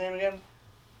May. his kid's name again?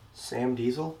 Sam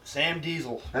Diesel. Sam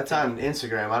Diesel. That's on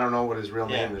Instagram. I don't know what his real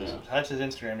Yeah, name is. that's his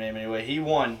Instagram name anyway. He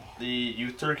won the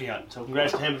youth turkey hunt, so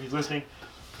congrats to him if he's listening.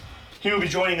 He will be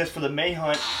joining us for the May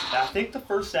hunt. I think the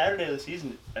first Saturday of the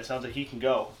season. It sounds like he can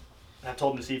go. I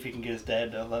told him to see if he can get his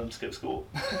dad to let him skip school.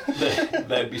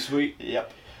 That'd be sweet.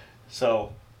 Yep.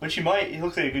 So, which he might. He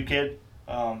looks like a good kid.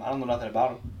 I don't know nothing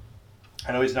about him.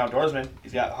 I know he's an outdoorsman.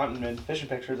 He's got hunting and fishing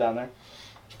pictures on there.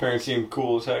 His parents seem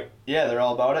cool as heck. Yeah, they're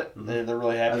all about it. Mhm. They're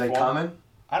really happy Are they for him. coming?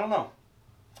 I don't know.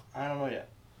 I don't know yet.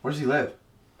 Where does he live?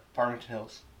 Farmington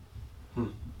Hills.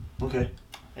 Okay.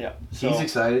 Yeah. So, He's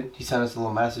excited. He sent us a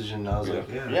little message, and I was Yeah. like,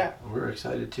 Yeah. we're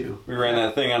excited too. We ran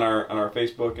that thing on our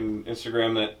Facebook and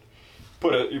Instagram that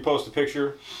you post a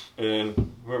picture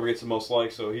and whoever gets the most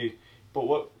likes. So but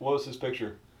what was his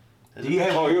picture? Do you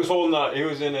have? Oh, he was holding he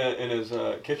was in his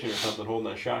kitchen or something,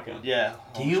 holding a shotgun. Yeah.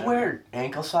 Do you wear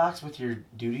ankle socks with your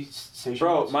duty station?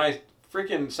 Bro, boots? my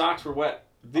freaking socks were wet.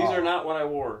 These Oh. are not what I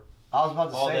wore. I was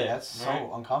about to all say day, that's so right?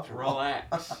 uncomfortable.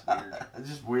 Relax. It's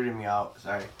just weirding me out.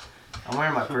 Sorry. I'm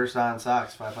wearing my first on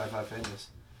socks, 555 Fitness.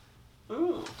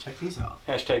 Ooh. Check these out.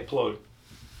 Hashtag plug.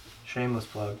 Shameless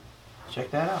plug.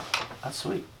 Check that out. That's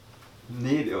sweet.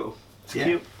 Neato. It's Yeah.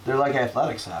 cute. They're like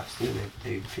athletic socks too.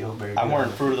 They feel very good. I'm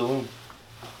wearing Fruit of the Loom.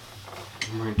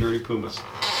 I'm wearing dirty Pumas.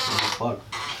 Plug.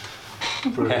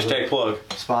 Hashtag plug.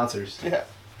 Sponsors. Yeah.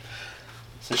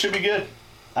 So it should be good.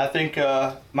 I think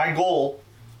my goal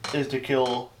is to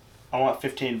kill. I want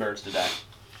 15 birds to die.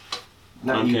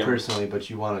 Not On you camera. personally, but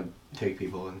you want to take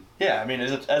people in. Yeah, I mean,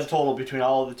 as a total between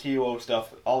all of the TO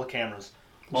stuff, all the cameras,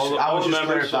 I was just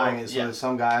clarifying it so yeah. that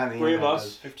some guy on the Three of internet us.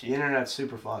 does. 15. The internet's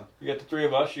super fun. You got the 3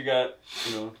 of us. You got,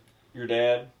 your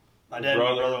dad. My Your dad and my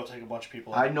brother. brother will take a bunch of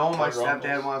people. I know my Your stepdad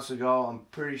uncles. wants to go. I'm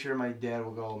pretty sure my dad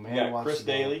will go. You Man got wants Chris to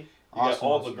go. Daly. You got Austin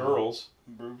all wants the to go. girls.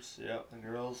 Bruce, yep, the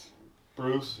girls.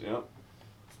 Bruce, yep.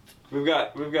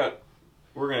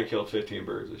 We're gonna kill 15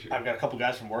 birds this year. I've got a couple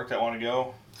guys from work that want to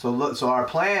go. So look, so our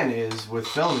plan is with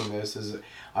filming this is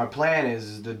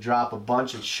to drop a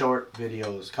bunch of short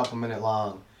videos, a couple minute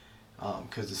long,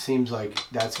 because it seems like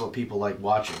that's what people like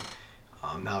watching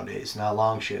nowadays, not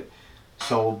long shit.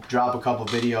 So we'll drop a couple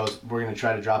videos. We're gonna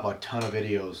try to drop a ton of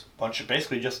videos Bunch of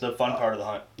basically just the fun part of the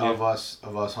hunt. of us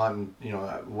hunting,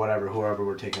 whoever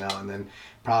we're taking out, and then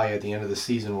probably at the end of the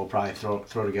season we'll probably throw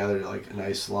together like a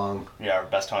nice long Yeah, our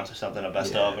best hunts or something, a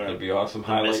best Yeah, of, or That'd be awesome. the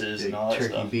Highlight. misses big and all that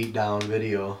turkey stuff. beatdown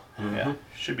video. Yeah,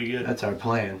 should be good. That's our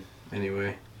plan,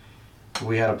 anyway.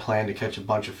 We had a plan to catch a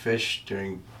bunch of fish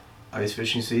during ice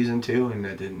fishing season too, and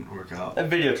that didn't work out. That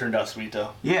video turned out sweet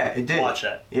though. Yeah, it did. Watch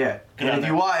that. Yeah, Get on and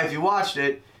there. if you watched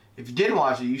it, if you didn't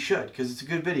watch it, you should, because it's a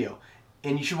good video,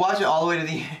 and you should watch it all the way to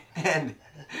the end,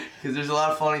 because there's a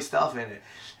lot of funny stuff in it.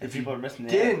 If people are missing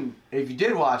the If you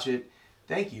did watch it,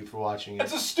 thank you for watching it.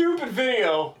 It's a stupid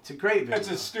video. It's a great video. It's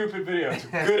a stupid video. It's a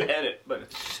good edit, but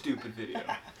it's a stupid video.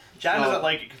 John So- doesn't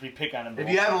like it because we pick on him. If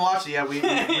you haven't watched it yet, we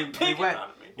Picking went on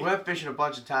me. we went fishing a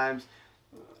bunch of times,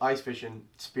 ice fishing,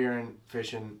 spearing,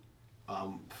 fishing,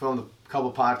 filmed a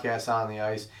couple podcasts on the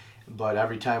ice, but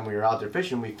every time we were out there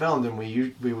fishing, we filmed and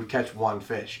we would catch one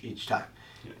fish each time,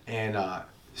 and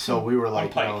so we were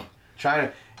like, pike. trying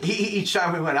to each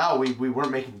time we went out, we weren't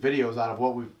making videos out of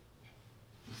what we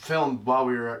filmed while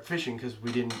we were fishing because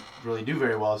we didn't really do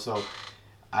very well. So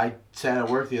I sat at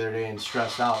work the other day and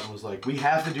stressed out and was like, we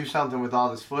have to do something with all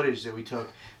this footage that we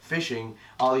took fishing,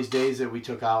 all these days that we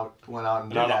took out, went out and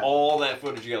And did out of that. all that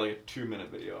footage, you got like a 2-minute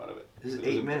video out of it. This is It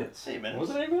 8 was- minutes. 8 minutes. Was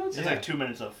it 8 minutes? It's Yeah. like 2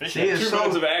 minutes of See, fishing. it's 2 so,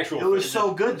 minutes of actual it was footage.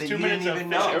 so good It's that 2 you didn't minutes of even fishing.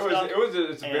 know.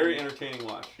 It's a And- very entertaining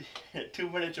watch. 2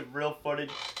 minutes of real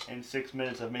footage and 6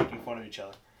 minutes of making fun of each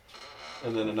other.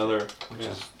 And then another, Which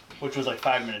yeah. is Which was like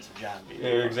 5 minutes of John being. Yeah,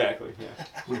 exactly. Yeah,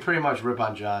 We pretty much rip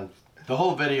on John. The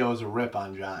whole video is a rip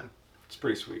on John. it's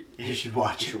pretty sweet. You should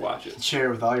watch You it. should watch it. Share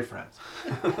it with all your friends.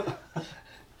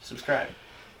 Subscribe.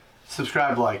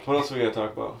 Subscribe, like. What else we gotta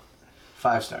talk about?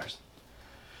 5 stars.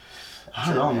 I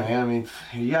don't know, man. I mean,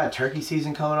 you got turkey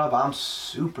season coming up. I'm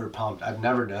super pumped. I've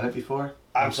never done it before.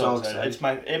 I'm so excited.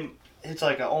 It's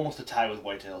like almost a tie with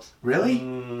whitetails. Really?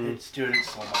 It's so much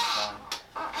fun.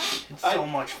 It's so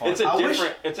much fun.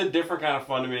 It's a different kind of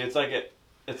fun to me. It's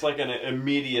like an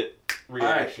immediate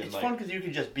reaction. It's fun because you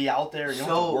can just be out there and you don't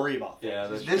have to worry about things. Yeah,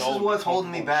 This is what's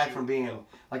holding me back from being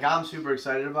like, I'm super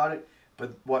excited about it,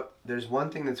 but there's one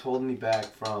thing that's holding me back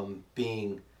from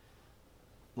being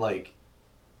like,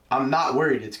 I'm not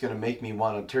worried it's gonna make me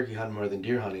want to turkey hunt more than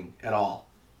deer hunting at all,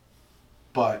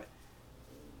 but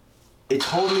it's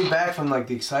holding me back from like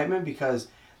the excitement because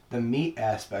the meat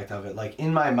aspect of it. Like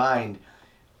in my mind,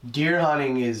 deer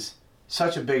hunting is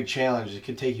such a big challenge. It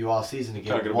could take you all season to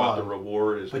get talking one. about the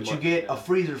reward is. But you get a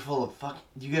freezer full of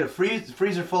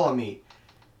freezer full of meat.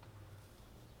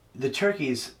 The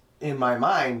turkeys, in my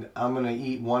mind, I'm gonna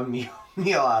eat one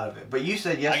meal out of it. But you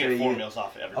said yesterday I get 4 meals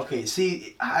off every turkey. Okay,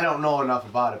 see, I don't know enough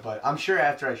about it, but I'm sure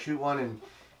after I shoot one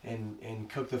and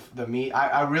cook the meat,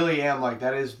 I really am like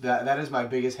that is my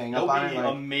biggest hang up on it. You'll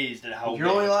Like, be amazed at how you're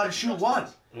only allowed to shoot one.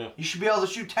 Yeah. You should be able to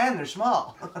shoot 10. They're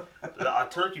small. A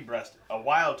turkey breast, a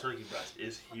wild turkey breast,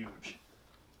 is huge.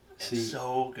 See, It's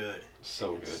so good.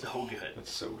 So good. So good.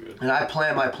 It's so good.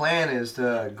 and my plan is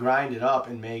to grind it up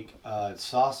and make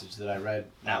sausage that I read.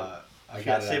 Now, I You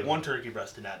got gotta save one turkey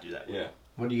breast to not do that. Yeah.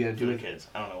 What are you gonna For do the with it? kids.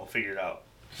 I don't know. We'll figure it out.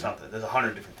 Something. There's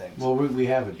 100 different things. Well, we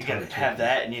have a You ton gotta of have turkey.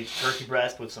 that, and you need turkey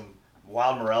breast with some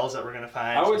wild morels that we're gonna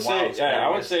find. I would some wild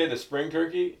asparagus. say the spring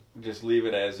turkey, just leave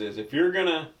it as is. If you're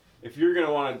gonna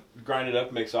want to grind it up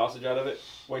and make sausage out of it,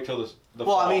 wait till the Well,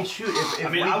 fall. I mean, shoot. If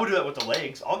I would do that with the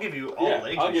legs. I'll give you all the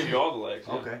legs. I'll and give shoot. you all the legs.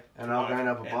 Yeah. Okay, and I'll grind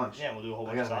up a And, bunch. Yeah, we'll do a whole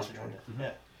I bunch of got a nice sausage on it.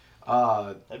 grinder.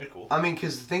 Yeah, that'd be cool. I mean,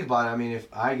 because think about it. I mean, if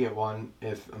I get one,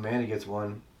 if Amanda gets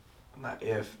one,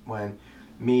 when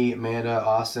me, Amanda,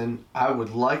 Austin, I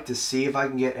would like to see if I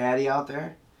can get Addie out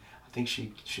there. I think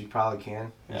she probably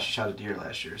can. Yeah. She shot a deer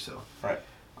last year, so Right.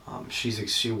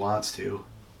 She wants to.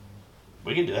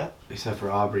 We can do that. Except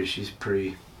for Aubrey, she's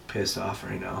pretty pissed off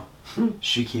right now.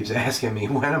 She keeps asking me,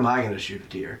 when am I gonna shoot a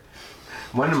deer?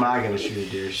 When am I gonna shoot a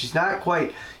deer? She's not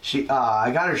quite. I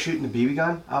got her shooting the BB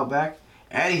gun out back.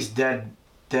 Addie's dead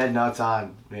nuts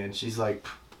on, man. She's like,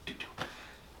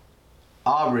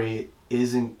 Aubrey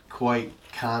isn't quite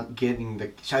getting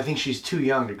the. I think she's too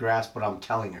young to grasp what I'm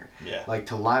telling her. Yeah. Like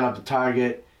to line up the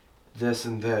target, this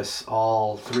and this,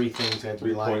 all 3 things have to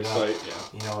be lined 3-point up. sight.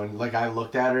 Yeah. You know, and like I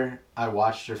looked at her, I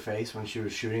watched her face when she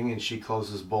was shooting, and she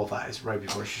closes both eyes right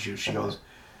before she shoots. She goes,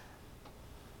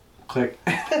 click.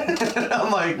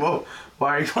 I'm like, whoa,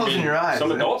 why are you closing your eyes?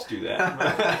 Some adults do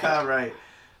that.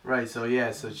 right. So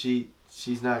yeah, so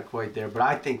she's not quite there, but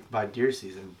I think by deer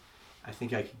season, I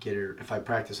think I could get her if I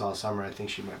practice all summer. I think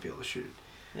she might be able to shoot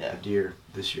Yeah. a deer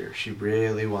this year. She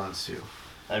really wants to.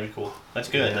 That'd be cool. That's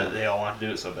good Yeah. that they all want to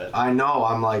do it so bad. I know.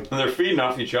 I'm like. And they're feeding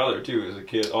off each other too as a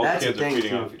kid. All the That's kids the are thing,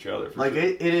 feeding too. off each other. For Like sure.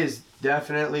 it is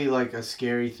definitely like a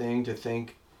scary thing to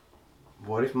think,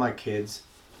 what if my kids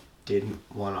didn't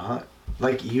want to hunt?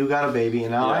 Like you got a baby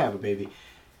and now I Yeah. have a baby.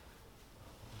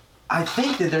 I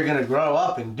think that they're gonna grow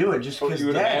up and do it just Oh, because you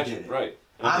would Dad imagine, did it. right?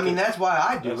 I mean that's why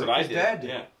I do That's it what I because did. Dad did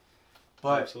Yeah, it.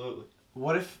 But absolutely.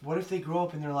 what if they grow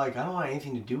up and they're like, I don't want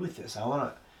anything to do with this. I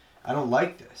don't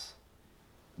like this.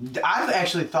 I've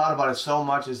actually thought about it so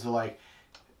much as to like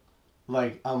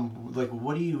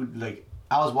what do you like?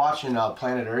 I was watching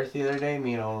Planet Earth the other day.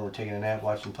 Me and Owen were taking a nap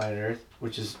watching Planet Earth,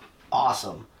 which is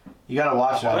awesome. You gotta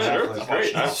watch it on Planet Earth Netflix. is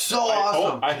great. It's so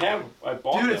awesome. I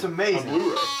bought Dude, it's them amazing. on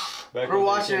Blu-ray. back We're when they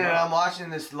watching it, came and out. I'm watching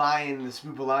this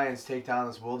group of lions take down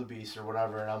this wildebeest or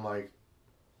whatever, and I'm like,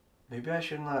 maybe I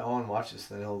shouldn't let Owen watch this.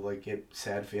 Then he'll like get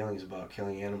sad feelings about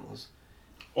killing animals.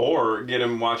 Or get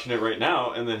him watching it right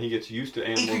now, and then he gets used to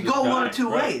animals. It could just go one dying. or two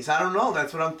Right. ways. I don't know.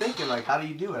 That's what I'm thinking. Like, how do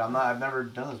you do it? I've never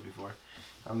done this before.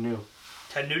 I'm new.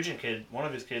 Ted Nugent kid, one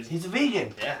of his kids. He's a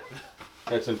vegan. Yeah.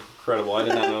 That's incredible. I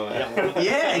did not know that.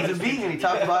 Yeah, he's a vegan. He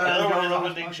talked about it on Another the one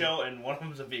is a Joe hunting Rogan show, and one of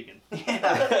them's a vegan.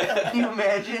 Yeah. Can you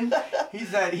imagine? He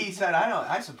said,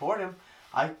 I support him.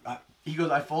 He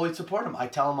goes, I fully support him. I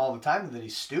tell him all the time that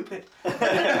he's stupid.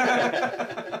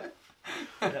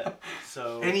 Yeah.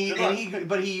 So. and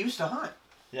but he used to hunt.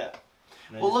 Yeah.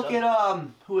 And then Well, he's look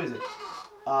done. at who is it?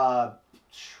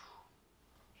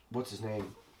 What's his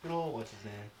name? Good old, what's his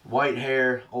name? White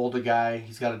hair, older guy.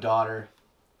 He's got a daughter.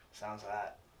 Sounds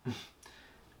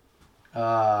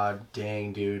hot.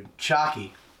 Dang, dude.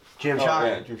 Chalky. Jim Oh, Shockey.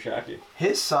 yeah, Jim Shockey.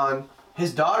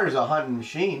 His daughter's a hunting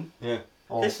machine. Yeah.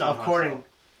 Well, His son according, hunts,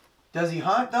 does he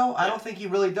hunt though? I don't think he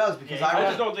really does because Yeah, I I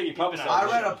just read, don't think he publicized I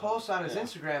it. read a post on his Yeah.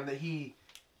 Instagram that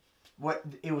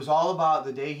it was all about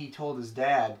the day he told his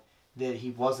dad that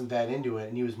he wasn't that into it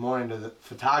and he was more into the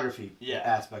photography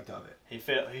aspect of it. He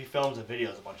films and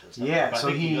videos a bunch of stuff. Yeah, But so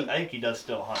I think he does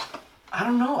still hunt. I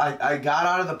don't know. I got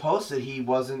out of the post that he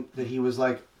was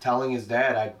like telling his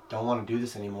dad, I don't want to do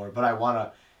this anymore, but I want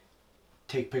to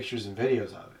take pictures and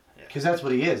videos of it. Because that's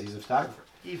what he is. He's a photographer.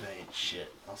 Eva ain't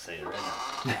shit. I'll say it right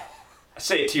now. I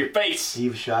say it to your face.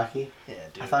 Eva Shockey? Yeah,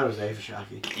 dude. I thought it was Ava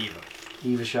Shockey.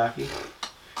 Eva. Shockey?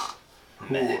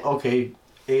 Nah. Okay,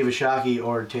 Ava Shockey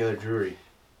or Taylor Drury?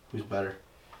 Who's better?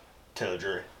 Taylor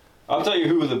Drury. I'll tell you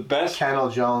who the best. Kendall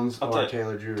Jones I'll or tell you-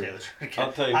 Taylor Drury? Taylor Drury.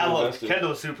 I'll tell you who I the love best is. Kendall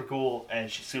was super cool and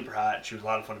she's super hot. She was a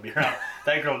lot of fun to be around.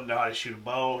 That girl know how to shoot a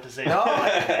bow. To say No,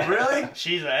 really?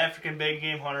 She's an African big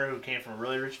game hunter who came from a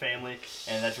really rich family,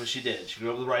 and that's what she did. She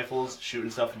grew up with rifles, shooting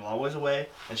stuff from a long ways away,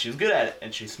 and she was good at it.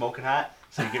 And she's smoking hot,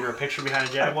 so you give her a picture behind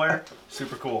a jaguar,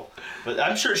 super cool. But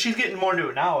I'm sure she's getting more into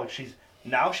it now. She's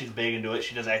big into it.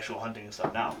 She does actual hunting and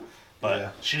stuff now. But Yeah.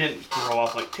 she didn't grow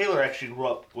up like Taylor. Actually grew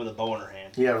up with a bow in her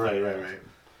hand. Yeah,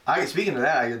 right. Speaking of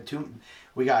that, I got two.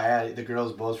 We got added the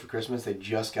girls' bows for Christmas. They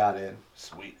just got in.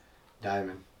 Sweet.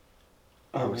 Diamond.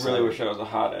 I I'm really excited. wish I was a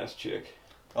hot ass chick.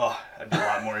 Oh, I'd be a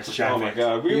lot more into Oh my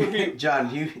god, we would be. John,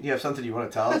 do you have something you want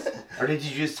to tell us, or did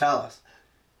you just tell us?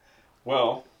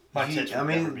 Well, My You- tits I would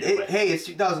never mean, be away. hey, it's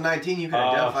 2019. You can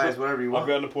identify as whatever you I've want.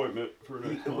 got an appointment for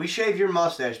next If month. we shave your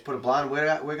mustache, put a blonde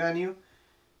wig on you,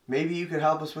 maybe you could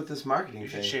help us with this marketing You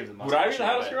should thing. shave the Would mustache. I be the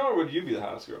hottest girl, or would you be the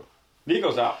hottest girl?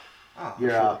 Nico's out. Oh,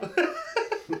 You're out.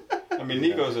 I mean,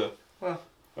 Nico's Well.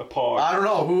 a pog. I don't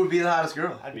know who would be the hottest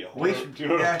girl. I'd be a whore. We Do should- you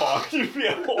know what yeah. a pog? You'd be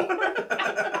a whore.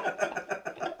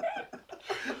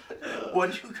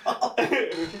 What'd you call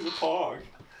it? He's a pog.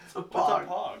 It's a What's pog. up,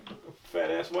 hog? Fat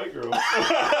ass white girl.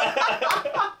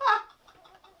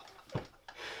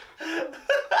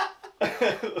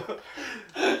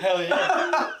 Hell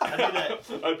yeah. I'd be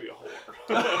that. I'd be a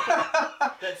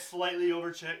whore. That slightly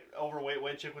overweight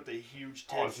white chick with the huge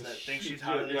tits that thinks she's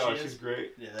hotter than yeah, she she's is.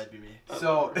 great. Yeah, that'd be me.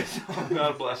 So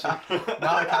God bless her.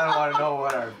 now I kind of want to know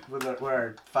what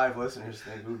our 5 listeners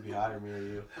think. Who would be hotter, me or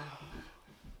you?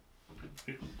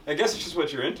 I guess it's just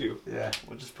what you're into. Yeah.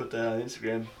 We'll just put that on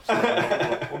Instagram.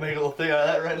 We'll make a little thing out of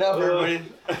that right now for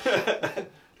everybody.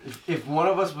 If one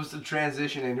of us was to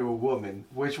transition into a woman,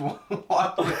 which one would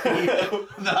be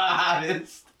the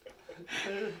hottest?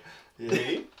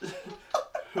 Me?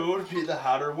 Who would be the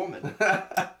hotter woman?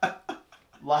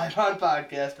 Live on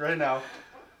podcast right now.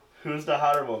 Who's the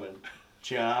hotter woman?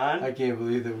 John? I can't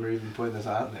believe that we're even putting this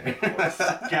out there.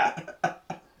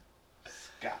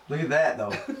 Scott. Look at that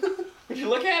though. Would you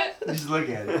look at it? Just look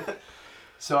at it.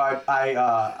 So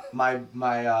my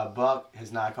buck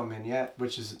has not come in yet,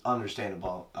 which is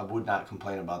understandable. I would not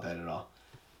complain about that at all.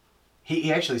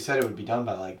 He actually said it would be done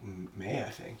by like May, I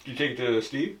think. You take it to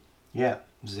Steve? Yeah,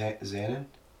 Xanon.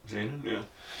 Zanin?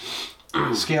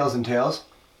 Yeah. Scales and tails.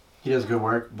 He does good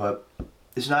work, but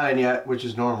it's not in yet, which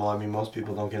is normal. I mean, most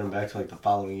people don't get them back to like the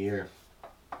following year.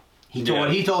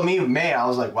 When he told me May, I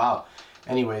was like, wow.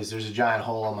 Anyways, there's a giant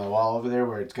hole on my wall over there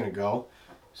where it's gonna go.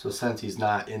 So since he's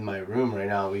not in my room right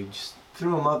now, we just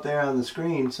threw him up there on the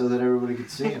screen so that everybody could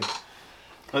see him.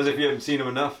 As if you haven't seen him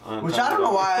enough. Which I don't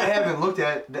know why I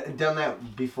haven't done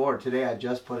that before. Today I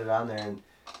just put it on there, and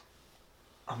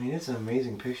I mean it's an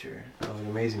amazing picture of an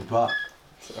amazing buck.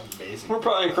 It's amazing. We're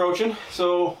probably encroaching,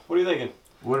 so what are you thinking?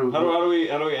 What do How do we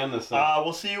end this thing?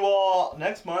 We'll see you all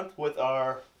next month with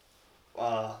our.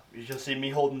 You just see me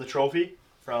holding the trophy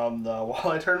from the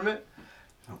walleye tournament,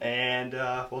 and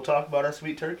we'll talk about our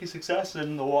sweet turkey success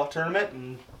in the walleye tournament.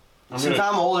 And Since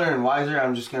I'm older and wiser,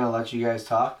 I'm just gonna let you guys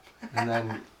talk, and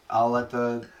then I'll let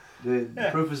the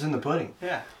proof is in the pudding.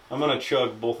 yeah, I'm gonna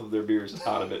chug both of their beers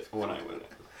out of it when I win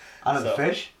it. Out of the So-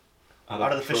 fish?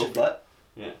 out of the fish's trophy. butt.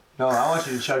 Yeah. No, I want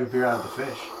you to chug a beer out of the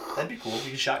fish. That'd be cool. You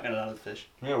can shotgun it out of the fish.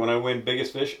 Yeah, when I win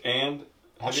biggest fish and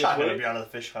I'll heaviest shotgun a weight, beer out of the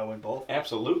fish if I win both.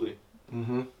 absolutely.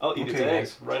 Mm-hmm. I'll eat its Okay,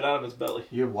 eggs right out of its belly.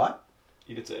 You're what?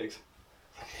 Eat its eggs.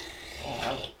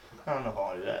 I don't know if I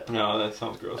want to do that. No, that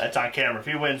sounds gross. That's on camera. If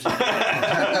he wins, Shit.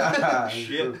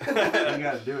 You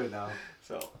gotta do it now.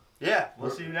 so yeah,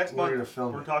 we'll see you next We're month. gonna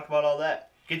film We're it. gonna talk about all that.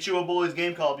 Get you a Bullies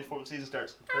game call before the season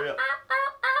starts. Hurry up.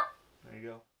 There you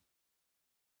go.